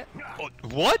find... Yeah. Oh,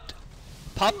 what?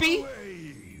 Puppey?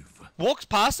 Walks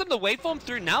past them, the waveform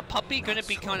through. Now Puppey going to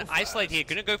be kind of isolated here.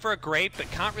 Going to go for a Grave, but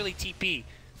can't really TP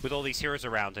with all these heroes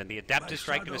around. And the Adaptive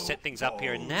Strike going to set things up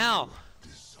here. And now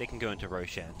they can go into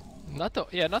Roshan. Not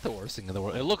the worst thing in the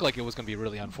world. It looked like it was going to be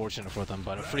really unfortunate for them,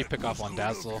 but a free pick off on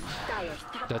Dazzle,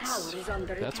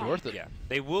 that's worth it. Yeah,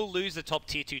 they will lose the top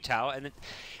tier 2 tower, and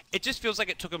it just feels like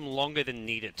it took them longer than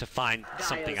needed to find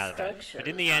something out of that. But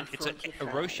in the end, it's a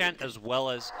Roshan as well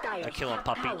as a kill on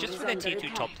Puppey, just for their tier 2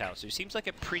 top tower. So it seems like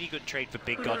a pretty good trade for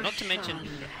BigGod. Not to mention,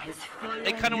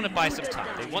 they kind of want to buy some time.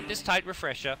 They want this Tide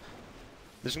refresher.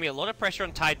 There's going to be a lot of pressure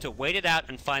on Tide to wait it out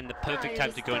and find the perfect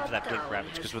time to go in for that Blink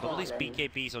Ravage, because with all these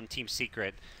BKBs on Team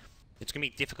Secret, it's going to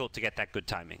be difficult to get that good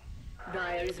timing.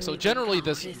 So generally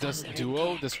this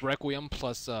duo, this Requiem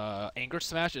plus Anger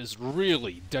Smash is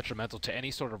really detrimental to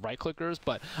any sort of right-clickers,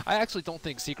 but I actually don't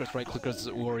think Secret's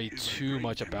right-clickers worry too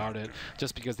much about it,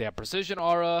 just because they have Precision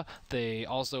Aura, they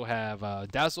also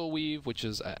have Dazzle Weave, which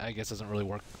is, I guess doesn't really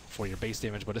work for your base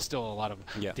damage, but it's still a lot of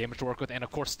damage to work with, and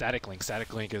of course Static Link.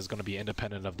 Static Link is going to be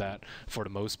independent of that for the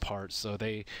most part, so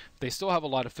they still have a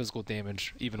lot of physical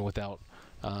damage even without...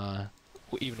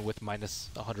 even with minus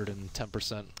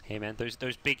 110%. Hey man, those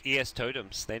big ES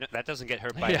totems, that doesn't get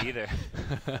hurt by it either.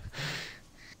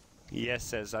 ES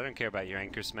says, I don't care about your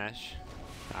Anchor Smash.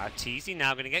 Artesia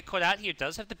now going to get caught out here.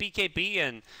 Does have the BKB,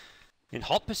 and in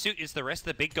hot pursuit is the rest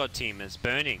of the BigGod team as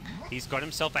Burning. He's got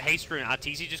himself a haste rune.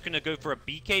 Artesia just going to go for a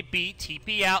BKB,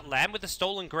 TP out, land with a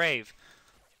Stolen Grave.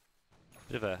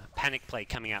 Bit of a panic play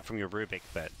coming out from your Rubik,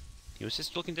 but he was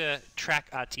just looking to track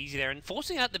Artesia there and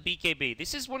forcing out the BKB.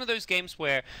 This is one of those games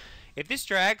where if this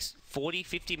drags 40,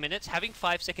 50 minutes, having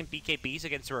 5-second BKBs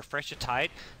against a Refresher Tide,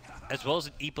 as well as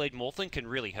an E-Blade Morphling, can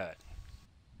really hurt.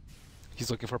 He's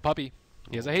looking for Puppey.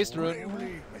 He has a haste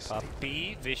rune.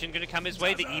 Puppey, vision going to come his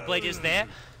way. The E-Blade is there.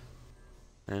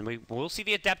 And we will see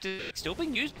the adapter still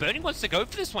being used. Burning wants to go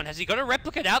for this one. Has he got a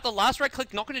replicate out? The last right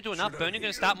click not going to do enough. Burning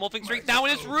going to start morphing streak. Now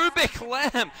it is Rubik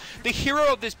Lamb, the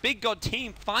hero of this BigGod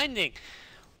team, finding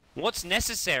what's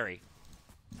necessary.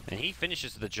 And he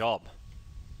finishes the job.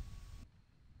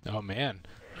 Oh man.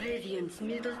 Radiant's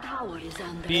middle tower is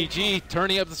under BG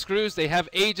turning up the screws. They have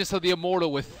Aegis of the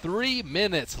Immortal with 3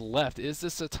 minutes left. Is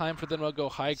this a time for them to go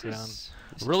high ground?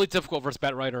 Really difficult versus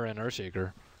Batrider and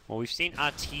Earthshaker. Well, we've seen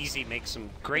Arteezy make some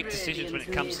great decisions when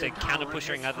it comes to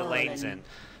counter-pushing other lanes and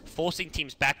forcing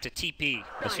teams back to TP,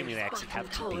 assuming they actually have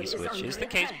TPs, which is the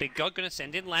case. BigGod going to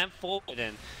send in Lamb forward,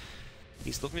 and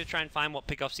he's looking to try and find what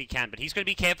pickoffs he can, but he's going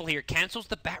to be careful here. Cancels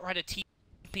the Batrider TP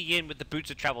in with the Boots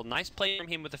of Travel. Nice play from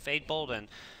him with the Fade Bolt, and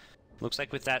looks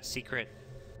like with that secret...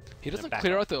 He doesn't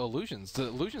clear out the illusions. The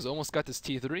illusions almost got this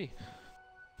T3.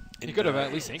 He could have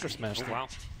at least anchor smashed. Oh, wow.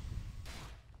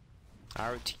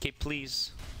 ROTK,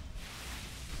 please.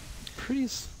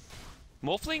 Please.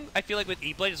 Morphling, I feel like with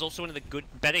E-Blade, is also one of the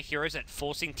better heroes at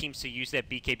forcing teams to use their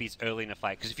BKBs early in a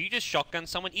fight. Because if you just shotgun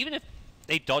someone, even if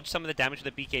they dodge some of the damage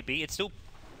with the BKB, it still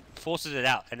forces it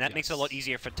out. And that makes it a lot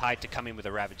easier for Tide to come in with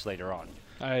a Ravage later on.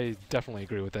 I definitely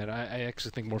agree with that. I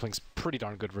actually think Morphling's pretty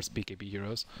darn good versus BKB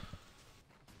heroes.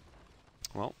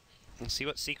 Well, we'll see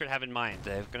what Secret have in mind.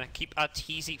 They're going to keep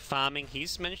Arteezy farming.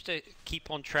 He's managed to keep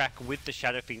on track with the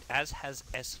Shadow Fiend, as has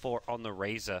S4 on the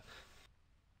Razor.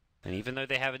 And even though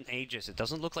they have an Aegis, it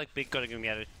doesn't look like BigGod are going to be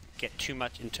able to get too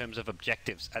much in terms of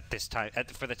objectives at this time,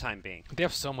 for the time being. They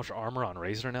have so much armor on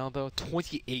Razor now, though.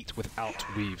 28 without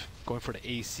Weave. Going for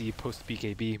the AC post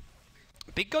BKB.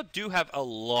 BigGod do have a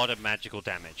lot of magical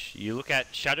damage. You look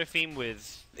at Shadow Fiend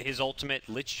with his ultimate,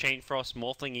 Lich Chainfrost,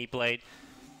 Morphling E-Blade.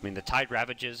 I mean, the Tide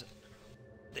Ravages.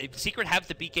 Secret have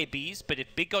the BKBs, but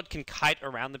if BigGod can kite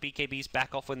around the BKBs,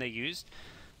 back off when they're used,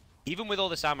 even with all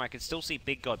this armor, I can still see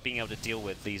BigGod being able to deal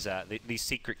with these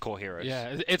Secret core heroes.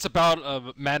 Yeah, it's about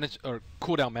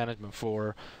cooldown management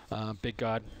for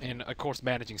BigGod, and of course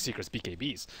managing Secret's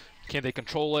BKBs. Can they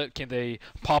control it? Can they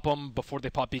pop them before they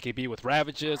pop BKB with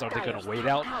Ravages? Are they going to wait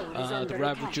out the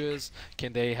Ravages?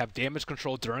 Can they have damage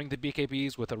control during the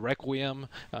BKBs with a Requiem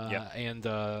and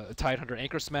Tide Hunter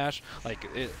Anchor Smash? Like,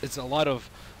 it's a lot of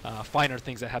finer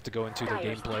things that have to go into their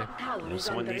gameplay.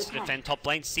 Someone needs to defend top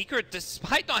lane. Secret,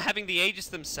 despite not having the Aegis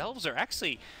themselves, are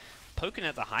actually poking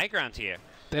at the high ground here.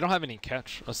 They don't have any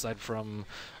catch aside from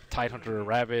Tide Hunter or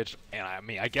Ravage, and I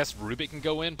mean, I guess Rubik can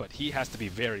go in, but he has to be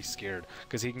very scared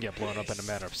because he can get blown up in a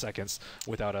matter of seconds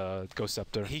without a Ghost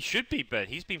Scepter. He should be, but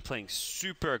he's been playing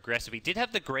super aggressive. He did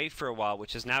have the Grave for a while,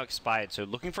 which has now expired, so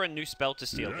looking for a new spell to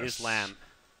steal is Lamb.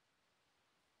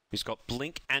 He's got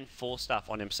Blink and Force Staff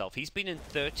on himself. He's been in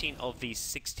 13 of these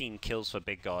 16 kills for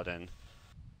BigGod, and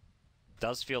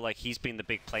does feel like he's been the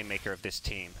big playmaker of this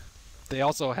team. They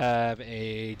also have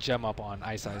a gem up on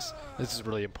Ice. This is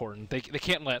really important. They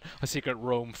can't let a Secret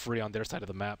roam free on their side of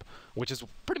the map, which is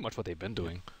pretty much what they've been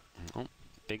doing. Oh,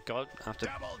 BigGod, after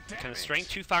kind of straying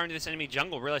too far into this enemy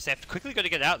jungle, realize they have quickly got to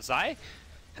get out. Zai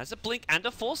has a Blink and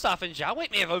a Force Staff, and Zhao Wei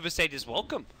may have overstayed his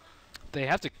welcome. They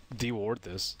have to de-ward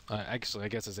this. Actually, I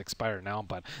guess it's expired now,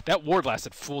 but that ward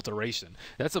lasted full duration.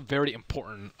 That's a very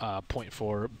important point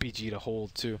for BG to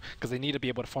hold, too, because they need to be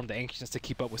able to farm the Anxiousness to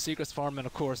keep up with Secret's farm, and,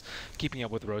 of course, keeping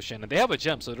up with Roshan. And they have a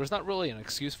gem, so there's not really an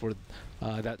excuse for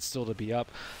that still to be up.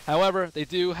 However, they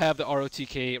do have the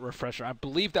ROTK refresher. I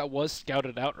believe that was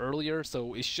scouted out earlier,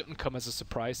 so it shouldn't come as a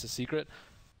surprise to Secret.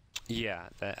 Yeah,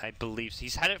 I believe so.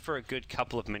 He's had it for a good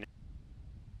couple of minutes,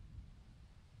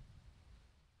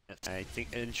 I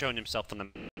think, and shown himself on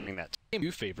the that.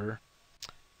 You favor.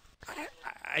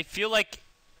 I feel like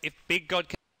if BigGod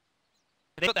can,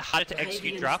 they've got the harder to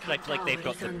execute draft, but I feel like they've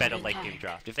got the better late game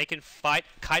draft. If they can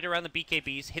kite around the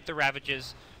BKBs, hit the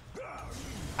Ravages,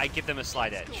 I give them a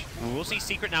slight edge. We'll see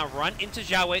Secret now run into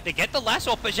Zhao Wei. They get the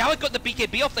lasso off, but Zhao Wei got the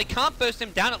BKB off. They can't burst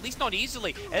him down, at least not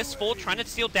easily. S4 trying to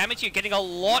steal damage here, getting a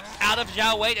lot out of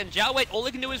Zhao Wei, and Zhao Wei, all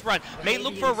he can do is run. May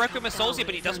look for a Requiem of Souls here,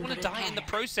 but he doesn't want to die in the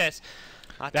process.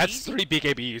 That's 3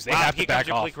 BKBs. They have to back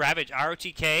off. Blink Ravage.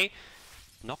 ROTK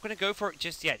not going to go for it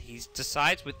just yet. He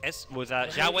decides with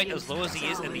Zhao Wei as low as he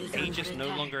is, and the Aegis no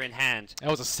longer in hand.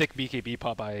 That was a sick BKB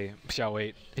pop by Zhao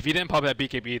Wei. If he didn't pop that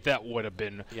BKB, that would have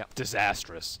been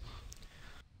disastrous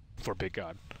for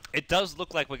BigGod. It does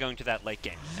look like we're going to that late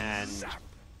game, and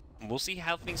we'll see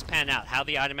how things pan out, how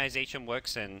the itemization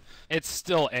works, and it's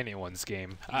still anyone's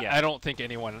game. Yeah. I don't think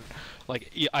anyone,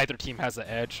 like either team has the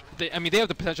edge. I mean, they have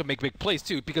the potential to make big plays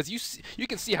too, because you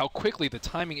can see how quickly the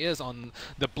timing is on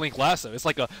the blink lasso. It's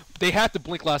like they have to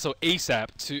blink lasso ASAP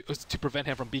to prevent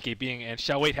him from BKBing, and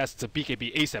Xiao Wei has to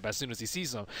BKB ASAP as soon as he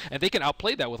sees him, and they can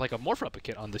outplay that with like a morph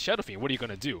replicate on the Shadow Fiend. What are you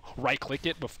gonna do? Right click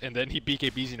it, and then he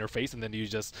BKBs in your face, and then you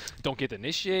just don't get to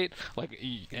initiate. Like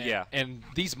and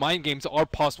these mind games are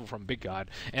possible from BigGod,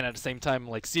 and at the same time,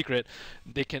 like Secret,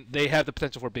 they have the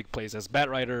potential for big plays, as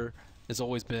Batrider has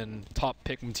always been top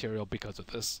pick material because of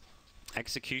this.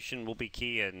 Execution will be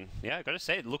key, and yeah, I gotta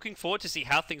say, looking forward to see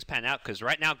how things pan out, because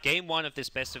right now, game 1 of this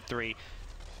best of 3,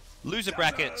 loser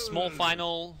bracket, small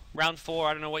final, round 4,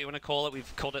 I don't know what you want to call it.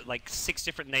 We've called it like 6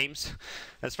 different names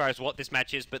as far as what this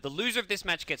match is, but the loser of this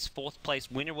match gets 4th place.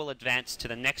 Winner will advance to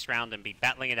the next round and be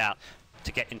battling it out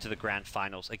to get into the grand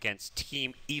finals against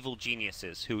Team Evil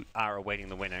Geniuses, who are awaiting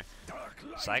the winner.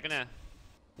 So I'm gonna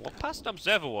walk past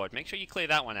Observer Ward. Make sure you clear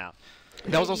that one out.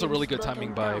 That was also really good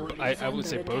timing by, I would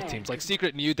say, both teams. Like,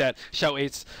 Secret knew that Xiao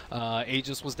Eight's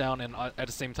Aegis was down, and at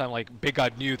the same time, like,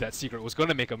 BigGod knew that Secret was going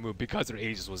to make a move because their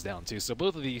Aegis was down, too. So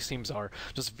both of these teams are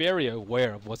just very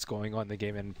aware of what's going on in the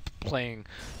game and playing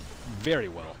very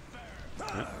well.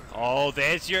 Oh,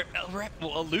 there's your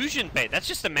illusion bait. That's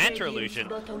just a Manta illusion.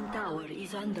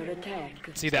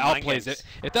 See, the outplays it.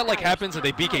 If that, like, happens and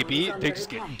they BKB, they just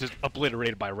get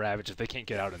obliterated by Ravage if they can't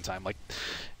get out in time. Like,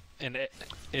 and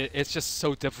it's just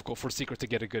so difficult for Secret to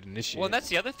get a good initiate. Well, and that's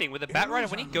the other thing. With a Batrider,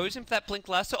 when he goes in for that Blink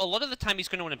Lasso, a lot of the time he's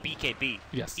going to want to BKB.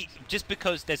 Yes. Just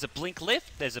because there's a Blink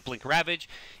Lift, there's a Blink Ravage.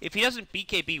 If he doesn't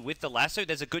BKB with the Lasso,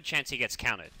 there's a good chance he gets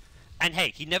countered. And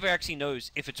hey, he never actually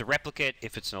knows if it's a replicate,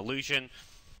 if it's an illusion.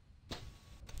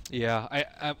 Yeah,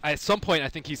 at some point I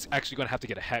think he's actually going to have to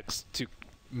get a Hex to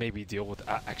maybe deal with.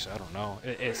 Actually, I don't know.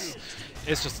 It's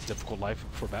just a difficult life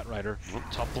for Batrider.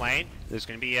 Top lane, there's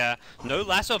going to be no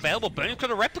lasso available. Burning's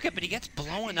got a replicate, but he gets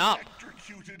blown up.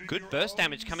 Good burst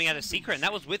damage coming out of Secret, and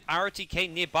that was with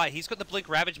ROTK nearby. He's got the Blink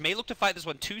Ravage. May look to fight this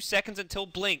one. 2 seconds until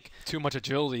Blink. Too much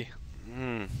agility.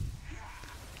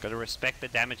 Got to respect the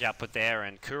damage output there,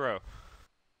 and Kuro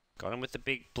got him with the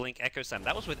big Blink Echo Slam.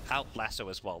 That was without Lasso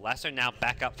as well. Lasso now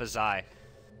back up for Zai,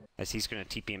 as he's going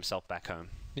to TP himself back home.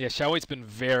 Yeah, Xiao Weight's been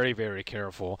very, very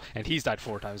careful, and he's died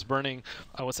 4 times. Burning,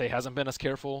 I would say, hasn't been as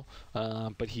careful,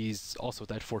 but he's also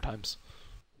died 4 times.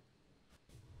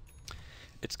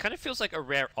 It kind of feels like a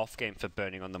rare off game for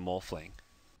Burning on the Morphling.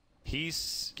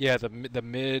 He's... Yeah, the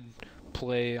mid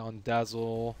play on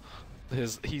Dazzle...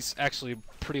 He's actually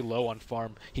pretty low on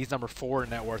farm. He's number 4 in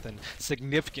net worth and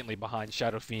significantly behind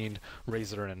Shadow Fiend,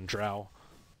 Razor, and Drow.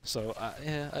 So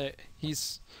yeah,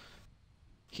 he's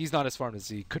not as farmed as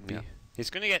he could be. He's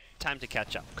going to get time to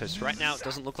catch up, because right now it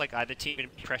doesn't look like either team is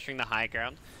pressuring the high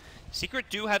ground. Secret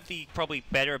do have the probably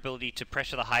better ability to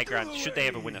pressure the high ground should they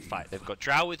ever win a fight. They've got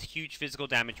Drow with huge physical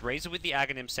damage, Razor with the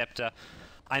Aghanim Scepter.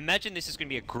 I imagine this is going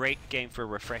to be a great game for a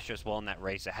refresher as well in that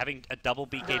Razor. Having a double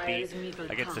BKB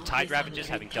against the Tide Ravagers,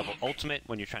 having double ultimate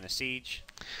when you're trying to siege.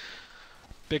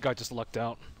 BigGod just lucked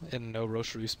out in no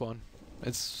Roche respawn.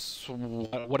 It's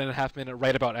 1.5 minute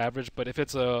right about average, but if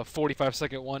it's a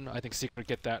 45-second one, I think Secret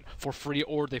get that for free,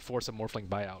 or they force a Morphling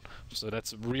buyout. So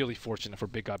that's really fortunate for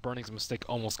BigGod. Burning's mistake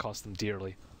almost cost them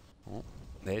dearly. Oh,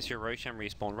 there's your Roshan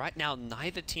respawn. Right now,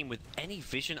 neither team with any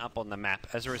vision up on the map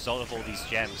as a result of all these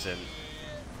gems, and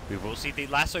we will see the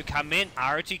lasso come in.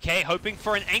 ROTK hoping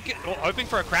for an anchor, or hoping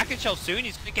for a Kraken Shell soon.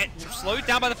 He's going to get slowed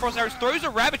down by the Frost Arrows, throws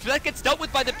a Ravage, but that gets dealt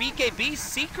with by the BKB.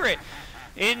 Secret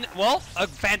in, well, a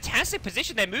fantastic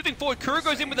position. They're moving forward. Kuro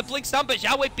goes in with a Blink Stun, but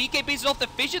Xiao Wei BKBs off the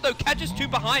Fissure, though, catches 2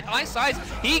 behind. Ice Eyes,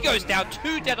 he goes down,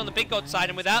 2 dead on the BigGod side,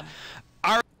 and without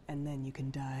and then you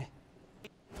can die.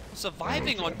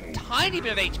 Surviving on tiny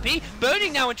bit of HP.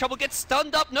 Burning now in trouble, gets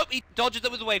stunned up. Nope, he dodges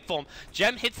it with a waveform.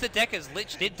 Gem hits the deck as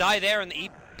Lich did die there, and the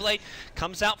E-Blade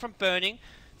comes out from Burning.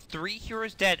 3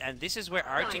 heroes dead, and this is where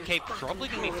RTK probably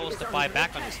going to be forced to buy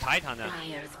back on his Tidehunter.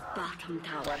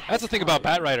 That's the thing about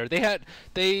Batrider.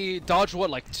 They dodged, what,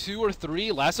 like 2 or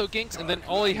 3 lasso ganks, and then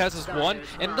all he has is 1,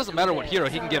 and it doesn't matter what hero.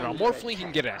 He can get it on Morphling, he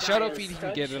can get it on Shadow Fiend, he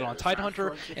can get it on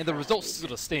Tidehunter, and the result's still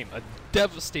the same. A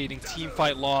devastating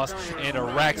teamfight loss, and a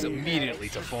Rax immediately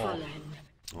to fall.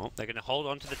 Well, they're going to hold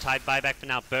on to the Tide buyback for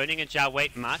now. Burning and Xiao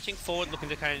Wei marching forward, looking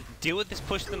to kind of deal with this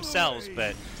push themselves,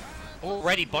 but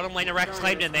already bottom lane Rax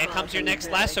claimed, and there comes your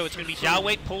next lasso. It's going to be Xiao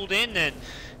Wei pulled in, and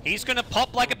he's going to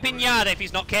pop like a pinata if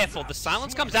he's not careful. The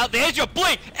silence comes out. There's your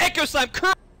Blink! Echo Slam!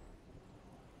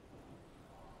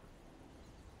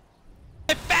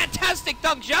 Fantastic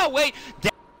dunk! Xiao Wei!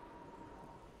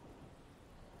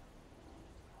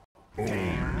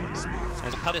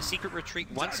 As part of Secret retreat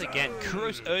once again,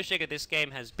 Kuro's Earthshaker this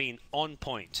game has been on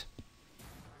point.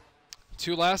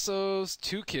 2 lassos,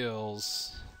 2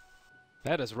 kills.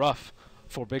 That is rough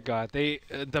for BigGod.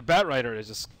 The Batrider is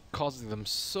just causing them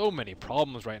so many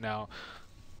problems right now.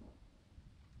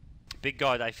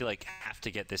 BigGod, I feel like, have to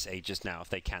get this Aegis now if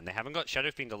they can. They haven't got Shadow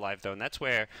Fiend alive though, and that's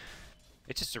where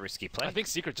it's just a risky play. I think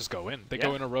Secret just go in. They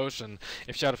go in a Roche, and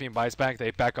if Shadow Fiend buys back, they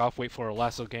back off, wait for a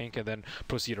lasso gank, and then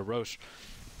proceed to Roche.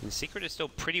 And Secret is still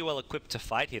pretty well equipped to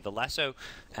fight here. The lasso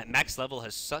at max level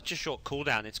has such a short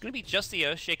cooldown. It's going to be just the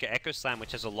Earthshaker Echo Slam,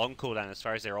 which has a long cooldown as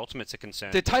far as their ultimates are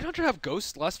concerned. Did Tidehunter have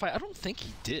Ghost last fight? I don't think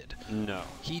he did. No.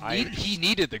 He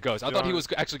needed the Ghost. I thought he was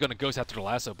actually going to Ghost after the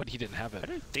lasso, but he didn't have it. I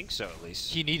don't think so, at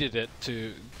least. He needed it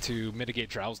to mitigate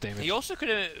Drow's damage. He also could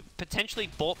have potentially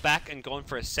bought back and gone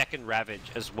for a second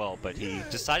Ravage as well, but he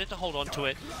decided to hold on to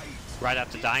it right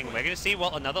after dying. We're going to see,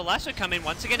 well, another lasso come in.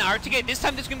 Once again, RTK. This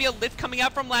time there's going to be a lift coming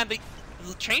out from Lamb.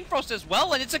 Chain Frost as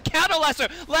well, and it's a counter lasso.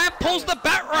 Lamb pulls the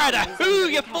Batrider. Ooh,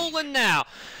 you're fooling now.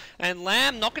 And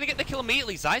Lamb not going to get the kill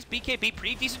immediately. Zai's BKB,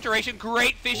 pretty decent duration.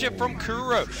 Great Fisher from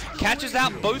Kuro. Catches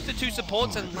out both the 2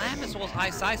 supports, and Lamb as well as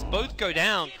High Size both go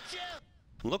down.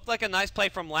 Looked like a nice play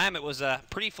from Lamb. It was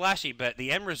pretty flashy, but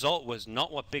the end result was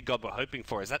not what BigGod were hoping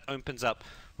for, as that opens up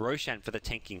Roshan for the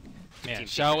tanking. Man,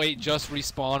 Xiao 8 just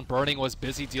respawned. Burning was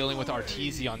busy dealing with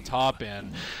Arteezy on top,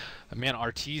 and man,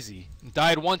 Arteezy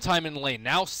died 1 time in lane.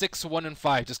 Now 6-1 and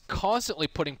 5, just constantly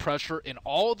putting pressure in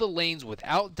all the lanes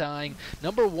without dying.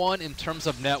 Number 1 in terms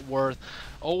of net worth.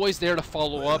 Always there to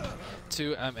follow up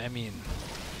to, I mean,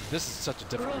 this is such a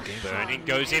difficult game. Burning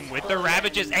goes in with the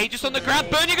Ravages. Aegis on the ground.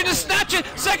 Burning going to snatch it.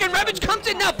 Second Ravage comes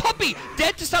in now. Puppey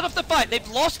dead to start off the fight. They've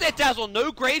lost their Dazzle.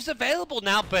 No Graves available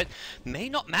now, but may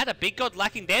not matter. BigGod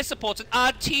lacking their supports. And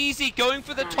Arteezy going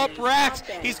for the top racks.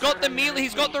 He's got the melee.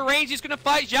 He's got the range. He's going to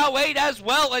fight Xiao 8 as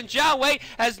well. And Xiao 8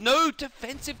 has no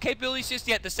defensive capabilities just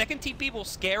yet. The second TP will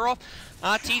scare off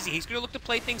Arteezy. He's going to look to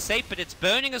play things safe, but it's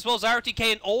Burning as well as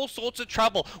RTK in all sorts of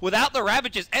trouble. Without the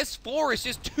Ravages, S4 is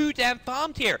just too damn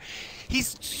farmed here.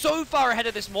 He's so far ahead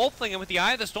of this Morphling, and with the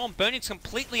Eye of the Storm, Burning's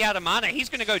completely out of mana. He's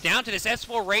going to go down to this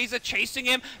S4 Razor, chasing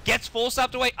him, gets forced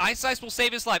up away. Ice Ice will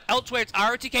save his life. Elsewhere, it's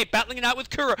RTK battling it out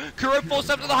with Kuro. Kuro forced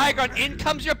up to the high ground. In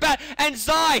comes your bat, and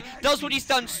Zai does what he's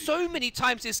done so many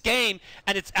times this game,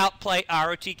 and it's outplay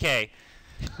RTK.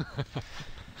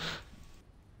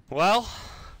 Well,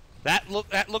 that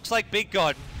looks like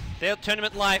BigGod. Their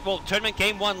tournament life, well, tournament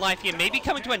game 1 life here, maybe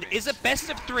coming to an end. Is a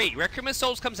best of 3. Requiem of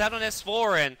Souls comes out on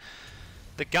S4, and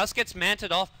the Gus gets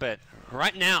manted off, but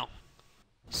right now,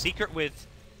 Secret with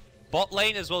bot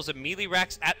lane as well as a melee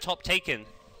racks at top taken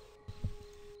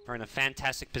are in a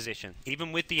fantastic position.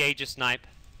 Even with the Aegis snipe,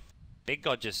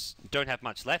 BigGod just don't have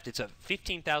much left. It's a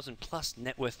 15,000 plus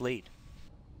net worth lead.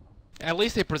 At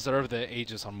least they preserved the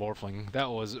Aegis on Morphling. That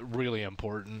was really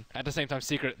important. At the same time,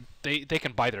 Secret, they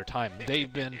can buy their time.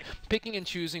 They've been picking and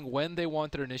choosing when they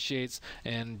want their initiates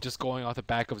and just going off the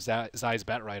back of Zai's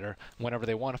Batrider. Whenever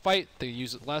they want to fight, they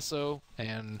use lasso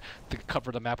and they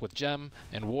cover the map with gem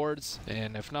and wards.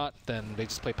 And if not, then they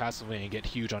just play passively and get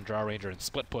huge on Draw Ranger and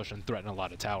split push and threaten a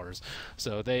lot of towers.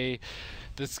 So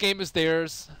this game is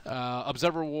theirs.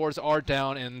 Observer wards are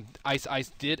down, and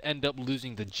Ice did end up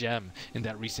losing the gem in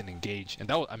that recent engagement. And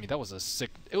that was, I mean, that was a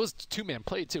sick. It was 2-man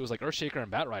play too. It was like Earthshaker and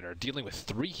Batrider dealing with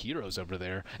 3 heroes over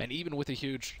there, and even with a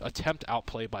huge attempt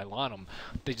outplay by Lanham,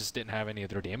 they just didn't have any of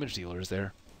their damage dealers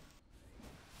there.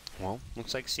 Well,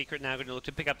 looks like Secret now going to look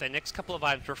to pick up their next couple of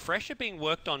items. Refresher being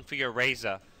worked on for your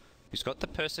Razor, who's got the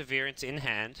Perseverance in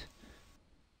hand.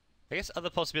 I guess other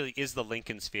possibility is the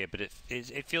Lincoln Sphere, but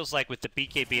it feels like with the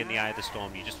BKB and the Eye of the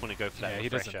Storm, you just want to go for that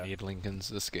refresher. He doesn't need Lincolns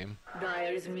this game.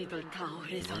 Dire's middle tower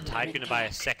is under Tide going to buy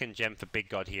a second gem for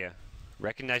BigGod here.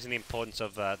 Recognizing the importance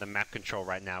of the map control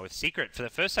right now. With Secret, for the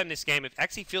first time this game, it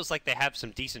actually feels like they have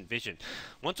some decent vision.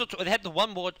 They had the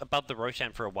one ward above the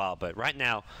Roshan for a while, but right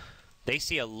now, they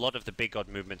see a lot of the BigGod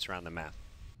movements around the map.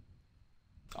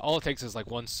 All it takes is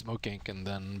like one smoke gank, and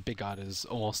then BigGod is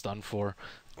almost done for.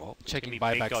 Well, checking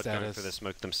buyback BigGod status. Going for the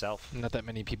smoke themselves. Not that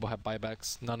many people have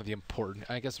buybacks. None of the important.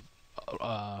 I guess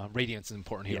Radiant's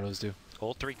important heroes do.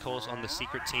 All 3 calls on the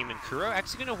Secret team, and Kuro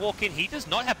actually going to walk in. He does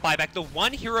not have buyback. The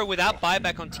one hero without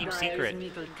buyback on Team Secret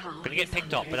going to get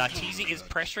picked off. But Arteezy is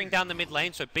pressuring down the mid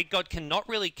lane, so BigGod cannot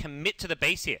really commit to the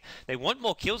base here. They want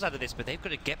more kills out of this, but they've got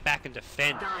to get back and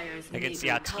defend against the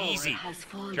Arteezy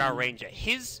Draw Ranger.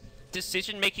 His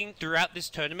decision-making throughout this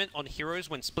tournament on heroes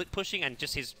when split pushing and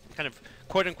just his kind of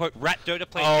quote-unquote rat Dota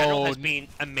play in general has been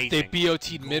amazing. They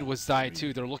BOT'd mid with Zai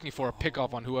too. They're looking for a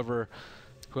pick-off on whoever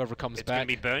comes back. It's going to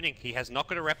be Burning. He has not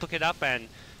got to replicate up, and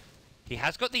He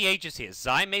has got the Aegis here.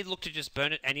 Zai may look to just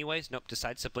burn it anyways. Nope,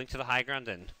 decides to blink to the high ground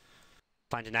and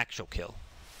find an actual kill.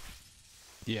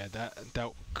 Yeah,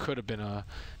 that could have been a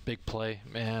big play.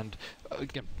 And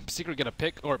again, Secret get a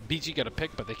pick, or BG get a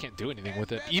pick, but they can't do anything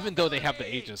with it. Even though they have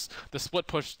the Aegis, the split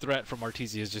push threat from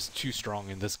Arteezy is just too strong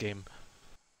in this game.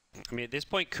 I mean, at this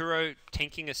point, Kuro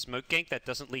tanking a smoke gank that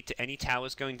doesn't lead to any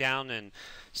towers going down, and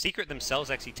Secret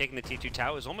themselves actually taking the tier 2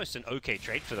 tower is almost an okay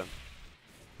trade for them.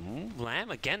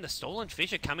 Lamb, again, the stolen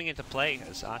fissure coming into play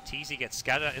as Arteezy gets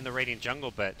scattered in the Radiant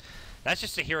jungle, but that's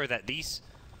just a hero that these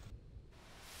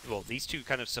two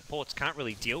kind of supports can't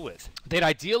really deal with. They'd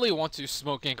ideally want to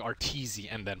smoke gank Arteezy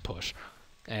and then push,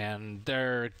 and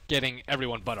they're getting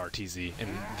everyone but Arteezy in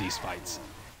these fights.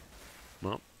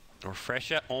 Well,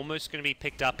 Refresher almost going to be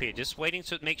picked up here, just waiting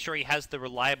to make sure he has the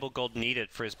reliable gold needed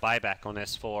for his buyback on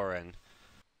S4, and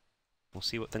we'll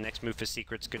see what the next move for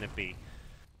Secret's going to be.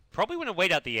 Probably want to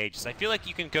wait out the Aegis. I feel like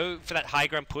you can go for that high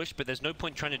ground push, but there's no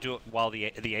point trying to do it while the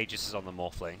Aegis is on the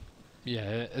Morphling.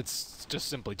 Yeah, it's just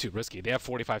simply too risky. They have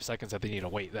 45 seconds that they need to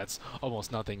wait. That's almost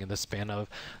nothing in the span of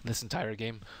this entire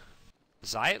game.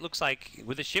 Zai, it looks like,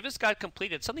 with the Shivers Guard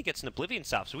completed, suddenly gets an Oblivion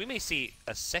Staff, so we may see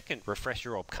a second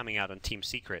Refresher Orb coming out on Team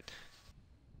Secret.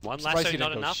 One lasso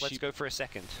not enough, let's go for a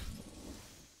second.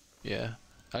 Yeah,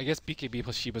 I guess BKB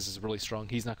plus Shivas is really strong.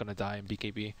 He's not going to die in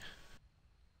BKB.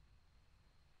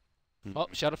 Oh,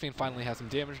 Shadow Fiend finally has some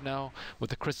damage now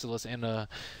with the Crystallis and a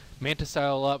Manta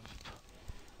Style up.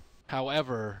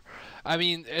 However, I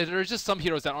mean, there's just some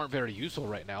heroes that aren't very useful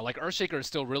right now. Like Earthshaker is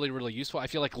still really, really useful. I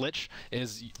feel like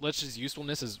Lich's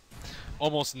usefulness is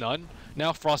almost none.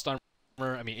 Now Frost Armor,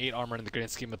 I mean 8 armor in the grand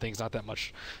scheme of things, not that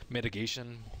much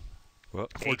mitigation. Well,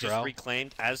 Aegis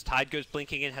reclaimed as Tide goes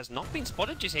blinking in, has not been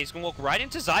spotted. Just he's going to walk right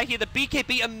into Zai here. The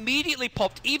BKB immediately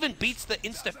popped, even beats the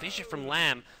Insta Fissure from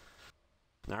Lamb.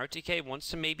 ROTK wants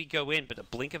to maybe go in, but a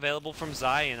blink available from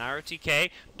Zai, and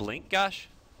ROTK, blink gush.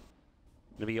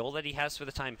 Gonna be all that he has for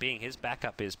the time being. His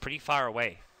backup is pretty far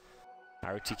away.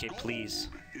 ROTK, please.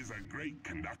 Is a great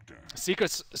conductor.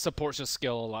 Secret's supports his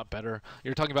skill a lot better.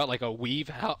 You're talking about like a weave.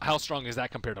 How strong is that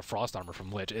compared to Frost Armor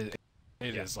from Lich?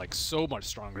 It is like so much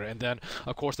stronger. And then,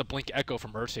 of course, the Blink Echo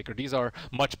from Earthshaker. These are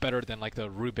much better than like the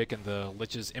Rubik and the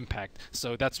Lich's Impact.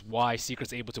 So that's why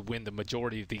Secret's able to win the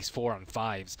majority of these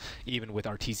 4-on-5s, even with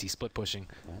RTZ split pushing.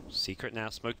 Secret now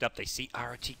smoked up. They see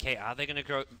ROTK. Are they going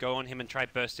to go on him and try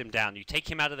burst him down? You take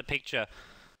him out of the picture,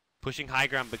 pushing high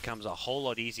ground becomes a whole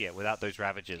lot easier without those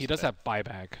Ravages. He does have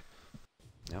buyback.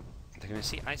 Yep. They're going to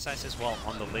see Ice as well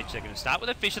on the Lich. They're going to start with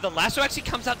a Fissure. The lasso actually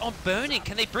comes out on Burning.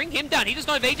 Can they bring him down? He does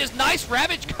not have Aegis. Nice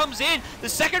Ravage comes in. The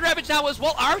second Ravage now as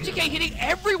well. ROTK hitting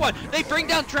everyone. They bring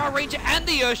down Drow Ranger and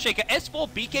the Earthshaker. S4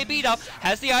 BKB'd up.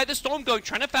 Has the Eye of the Storm going.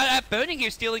 Trying to fight out Burning here.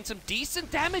 Stealing some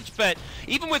decent damage. But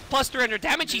even with plus 300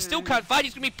 damage, he still can't fight.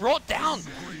 He's going to be brought down.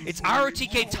 It's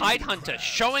ROTK Tidehunter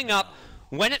showing up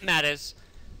when it matters.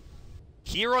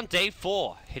 Here on day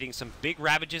 4. Hitting some big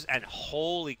Ravages and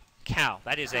holy cow,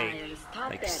 that is a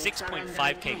like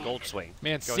 6.5k gold swing.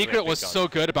 Man, Secret was so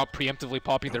good about preemptively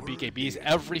popping their BKBs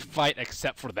every fight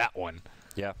except for that one.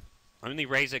 Yeah. Only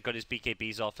Razor got his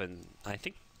BKBs off, and I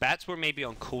think Bats were maybe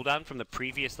on cooldown from the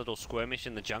previous little skirmish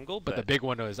in the jungle. But the big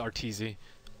one was RTZ.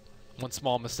 One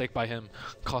small mistake by him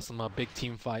cost them a big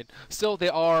team fight. Still, they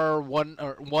are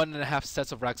 1.5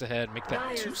 sets of racks ahead. Make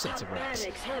that 2 sets of racks.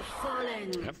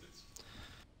 Yep.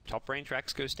 Top range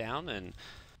racks goes down, and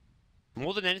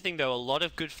more than anything, though, a lot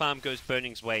of good farm goes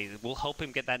Burning's way. It will help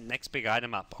him get that next big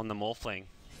item up on the Morphling.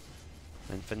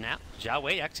 And for now, Jia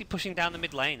Wei actually pushing down the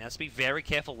mid lane. Has to be very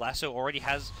careful. Lasso already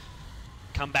has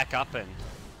come back up, and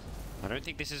I don't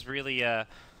think this is really a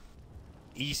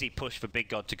easy push for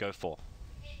BigGod to go for.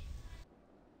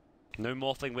 No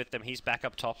Morphling with them. He's back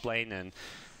up top lane, and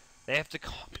they have to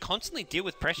constantly deal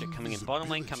with pressure coming in bottom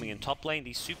lane, coming in top lane.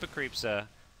 These super creeps are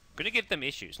going to give them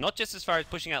issues, not just as far as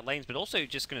pushing out lanes, but also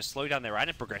just going to slow down their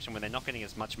item progression when they're not getting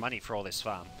as much money for all this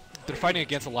farm. They're fighting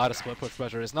against a lot of split push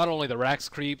pressure. It's not only the Rax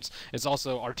creeps, it's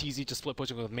also RTZ just split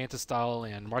pushing with Manta Style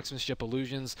and Marksmanship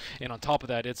Illusions, and on top of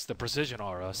that, it's the Precision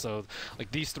Aura. So,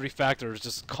 like, these 3 factors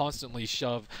just constantly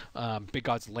shove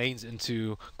BigGod's lanes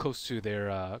into close to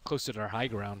their high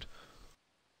ground.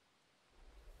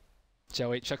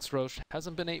 Xiao 8 checks Roche.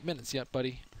 Hasn't been 8 minutes yet,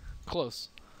 buddy. Close.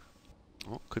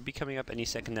 Well, could be coming up any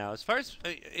second now. As far as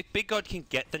if BigGod can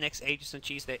get the next Aegis and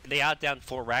Cheese, they are down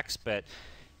 4 racks, but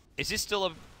is this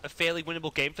still a fairly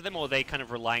winnable game for them, or are they kind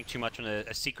of relying too much on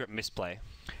a secret misplay?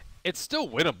 It's still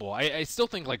winnable. I still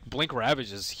think like Blink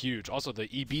Ravage is huge. Also, the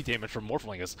EB damage from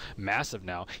Morphling is massive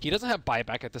now. He doesn't have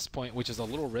buyback at this point, which is a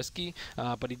little risky,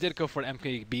 but he did go for an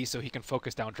MKB so he can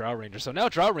focus down Drow Ranger. So now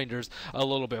Drow Ranger's a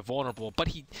little bit vulnerable, but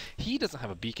he doesn't have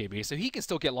a BKB, so he can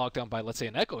still get locked down by, let's say,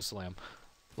 an Echo Slam.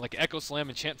 Like Echo Slam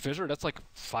and Chant Fissure, that's like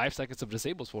 5 seconds of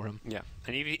disables for him. Yeah,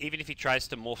 and even if he tries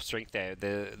to morph Strength there,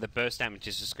 the burst damage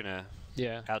is just going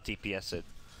to out DPS it.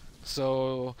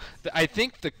 So I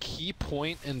think the key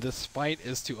point in this fight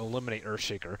is to eliminate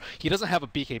Earthshaker. He doesn't have a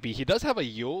BKB. He does have a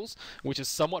Yules, which is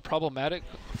somewhat problematic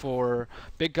for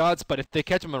BigGods, but if they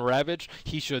catch him in Ravage,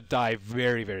 he should die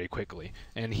very, very quickly.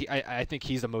 And I think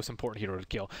he's the most important hero to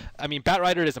kill. I mean,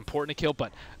 Batrider is important to kill,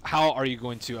 but how are you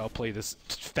going to outplay this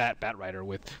fat Batrider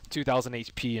with 2,000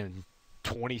 HP and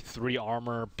 23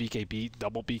 armor, BKB,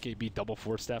 double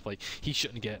force staff? Like, he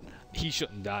shouldn't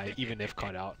die even if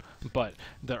caught out. But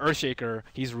the Earthshaker,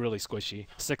 he's really squishy.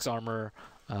 6 armor,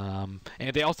 and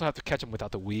they also have to catch him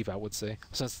without the weave, I would say,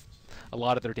 since a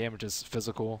lot of their damage is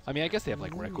physical. I mean, I guess they have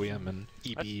like Requiem and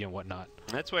EB and whatnot.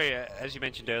 That's where, as you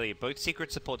mentioned earlier, both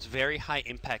Secret supports very high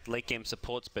impact late game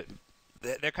supports, but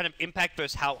their kind of impact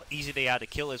versus how easy they are to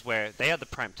kill is where they are the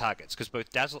prime targets, because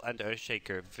both Dazzle and Earthshaker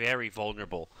are very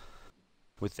vulnerable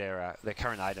with their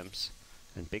current items.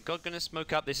 And BigGod gonna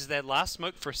smoke up. This is their last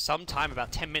smoke for some time,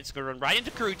 about 10 minutes. Gonna run right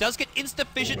into KheZu. Does get insta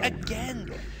fissure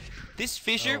again. This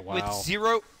fissure with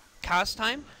 0 cast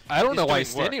time. I don't know why he's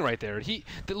standing right there.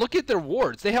 Look at their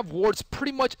wards. They have wards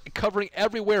pretty much covering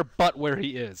everywhere but where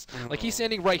he is. Like, he's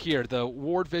standing right here. The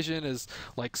ward vision is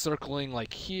like circling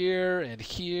like here and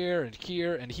here and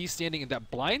here, and he's standing in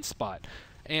that blind spot.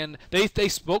 And they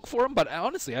spoke for him, but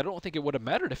honestly, I don't think it would have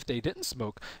mattered if they didn't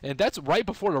smoke. And that's right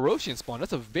before the Roshan spawn.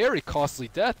 That's a very costly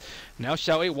death. Now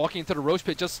Xiao 8 walking into the Roche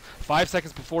pit just 5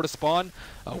 seconds before the spawn.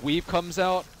 A weave comes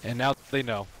out, and now they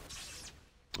know.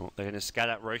 Oh, they're going to scout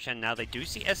out Roshan now. They do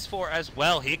see S4 as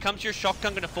well. Here comes your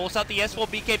shotgun, going to force out the S4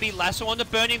 BKB. Lasso on the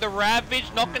burning, the Ravage,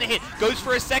 not going to hit. Goes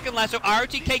for a second lasso.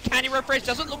 ROTK, can he refresh?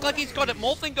 Doesn't look like he's got it.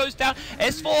 Morphling goes down.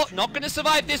 S4 not going to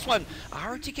survive this one.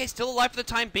 ROTK still alive for the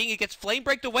time being. He gets flame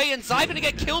breaked away, and Zai going to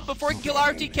get killed before he can kill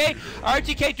ROTK.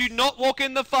 ROTK, do not walk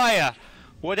in the fire.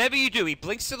 Whatever you do, he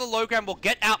blinks to the low ground, will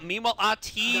get out. Meanwhile,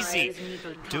 Arteezy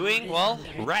doing, well,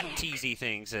 rat-teasy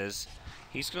things as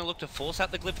he's going to look to force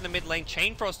out the glyph in the mid lane.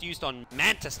 Chain Frost used on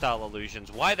Manta-style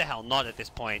illusions. Why the hell not at this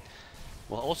point?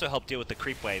 Will also help deal with the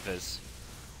creep wavers.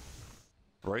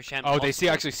 Roshan. Oh, they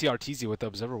actually see Arteezy with the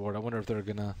Observer Ward. I wonder if they're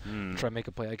going to try and make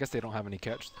a play. I guess they don't have any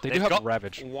catch. They've got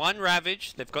Ravage. One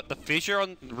Ravage. They've got the Fissure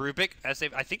on Rubik. I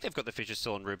think they've got the Fissure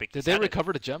still on Rubik. Did they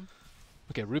recover the gem?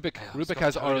 Okay, Rubik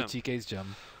has ROTK's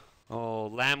gem. Oh,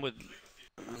 Lamb would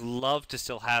love to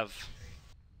still have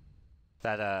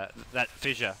that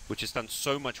Fissure, which has done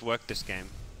so much work this game.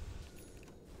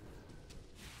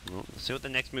 Well, let's see what the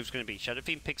next move's going to be. Shadow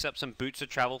Fiend picks up some Boots of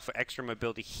Travel for extra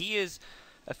mobility. He is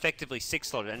effectively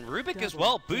 6-slotted, and Rubik as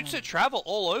well. Boots of Travel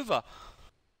all over.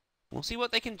 We'll see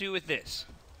what they can do with this.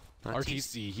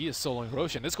 RTC, he is soloing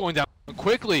Roshan. It's going down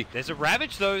quickly. There's a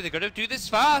Ravage though. They've got to do this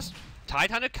fast.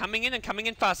 Tidehunter coming in and coming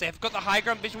in fast. They have got the high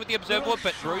ground vision with the Observer Ward,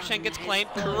 but Roshan gets claimed.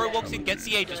 Kuro walks in, gets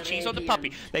the Aegis. Cheese on the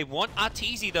Puppey. They want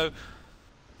Arteezy though.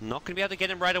 Not going to be able to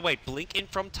get him right away. Blink in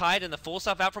from Tide and the Force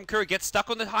Staff out from Kuro. Gets stuck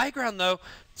on the high ground though.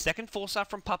 Second Force Staff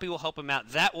from Puppey will help him out.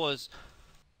 That was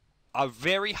a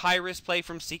very high-risk play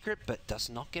from Secret, but does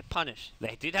not get punished.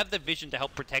 They did have the vision to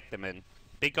help protect them, and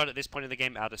BigGod at this point in the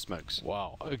game out of smokes.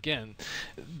 Wow. Again,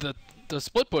 the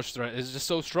split push threat is just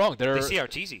so strong. They see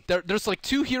Arteezy. There's like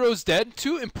 2 heroes dead,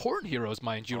 2 important heroes,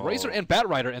 mind you, Razor and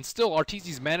Batrider, and still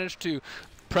Arteezy's managed to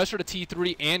pressure to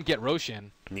T3 and get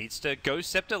Roshan. Needs to go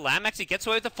Scepter. Lamax, he gets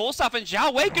away with the full stuff, and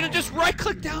Zhao Wei gonna just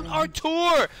right-click down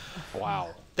Artur.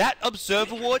 Wow. That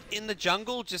Observer Ward in the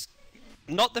jungle, just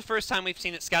not the first time we've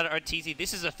seen it scout at Arteezy.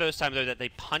 This is the first time, though, that they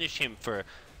punish him for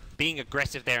being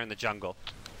aggressive there in the jungle.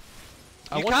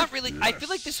 You can't really... I feel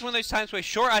like this is one of those times where,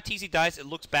 sure, Arteezy dies, it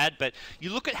looks bad, but you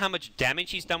look at how much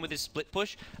damage he's done with his split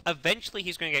push, eventually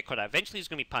he's going to get caught out. Eventually he's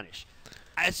going to be punished.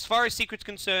 As far as Secret's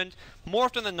concerned, more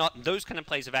often than not, those kind of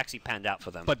plays have actually panned out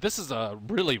for them. But this is a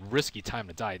really risky time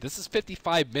to die. This is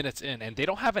 55 minutes in, and they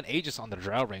don't have an Aegis on the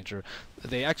Drow Ranger.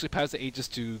 They actually pass the Aegis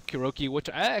to Kuroki, which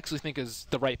I actually think is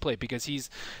the right play, because he's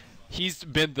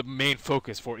been the main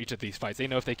focus for each of these fights. They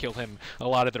know if they kill him, a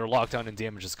lot of their lockdown and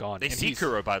damage is gone. They see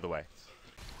Kuro, by the way.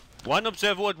 One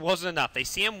Observer Ward wasn't enough. They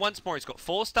see him once more. He's got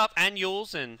 4 stuff and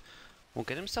Yules, and will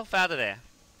get himself out of there.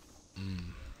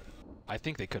 I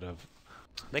think they could have.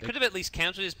 They could have at least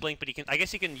cancelled his blink, but he can. I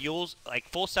guess he can Yules, like,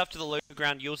 4 stuff to the low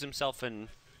ground, Yules himself, and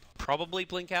probably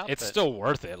blink out. It's still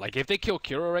worth it. Like, if they kill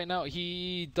Kuro right now,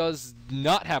 he does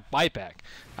not have buyback.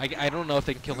 I don't know if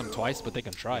they can kill him twice, but they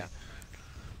can try. Yeah.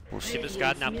 Well, Shiva's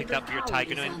Guard now picked up for your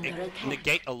Tiger and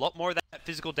negate a lot more of that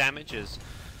physical damage as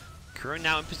Kuro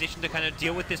now in position to kind of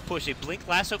deal with this push. A Blink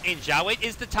Lasso in. Zhao Wei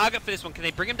is the target for this one. Can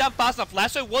they bring him down fast enough?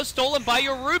 Lasso was stolen by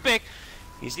your Rubik.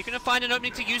 Is he going to find an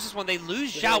opening to use this one? They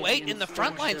lose Zhao 8 in the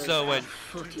front lines though, and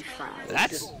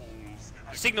that's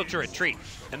signal to retreat.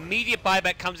 Immediate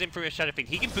buyback comes in from your Shadow Fiend.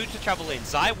 He can boot to travel in.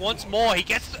 Zai wants more. He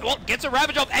gets a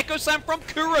Ravage off. Echo Slam from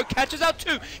Kuro. Catches out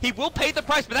 2. He will pay the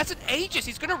price, but that's an Aegis.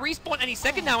 He's going to respawn any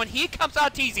second now, and here comes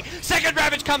Arteezy. Second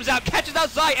Ravage comes out. Catches out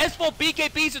Zai. S4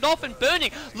 BKBs it off and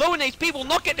burning. Low in HP will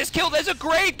not get this kill. There's a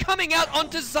Grave coming out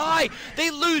onto Zai.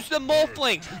 They lose the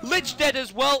Morphling. Lich dead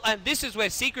as well, and this is where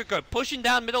Secret go. Pushing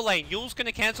down middle lane. Yule's going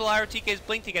to cancel ROTK's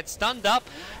Blink to get stunned up,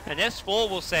 and S4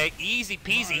 will say easy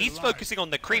peasy. He's focusing on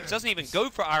the creeps. Doesn't even go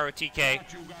for ROTK.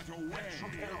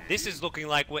 This is looking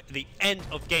like the end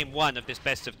of game 1 of this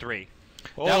best of 3.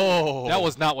 That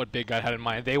was not what BigGod had in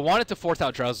mind. They wanted to force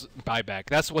out Zhao's buyback.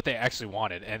 That's what they actually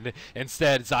wanted. And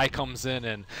instead, Zai comes in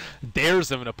and dares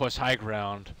them to push high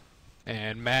ground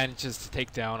and manages to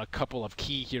take down a couple of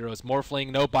key heroes. Morphling,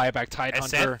 no buyback,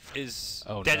 Tidehunter. SF is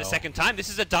dead a second time. This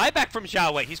is a dieback from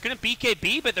Zhao Wei. He's going to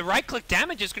BKB, but the right-click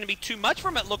damage is going to be too much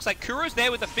from it. Looks like Kuro's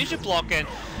there with a fissure block, and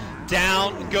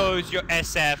down goes your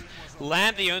SF.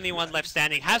 Lamb, the only one left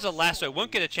standing, has a lasso,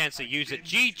 won't get a chance to use it.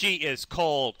 GG is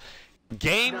called.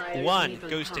 Game 1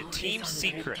 goes to Team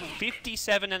Secret.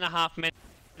 57.5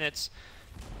 minutes.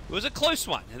 It was a close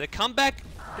one. The comeback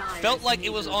felt like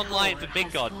it was online for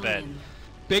BigGod, but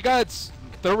BigGod's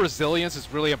their resilience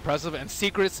is really impressive, and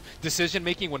Secret's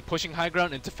decision-making when pushing high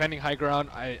ground and defending high ground,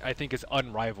 I think is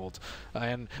unrivaled.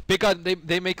 And BigGod,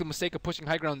 they make a mistake of pushing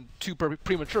high ground too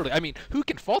prematurely. I mean, who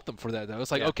can fault them for that, though?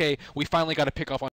 It's like, okay, we finally got to pick off on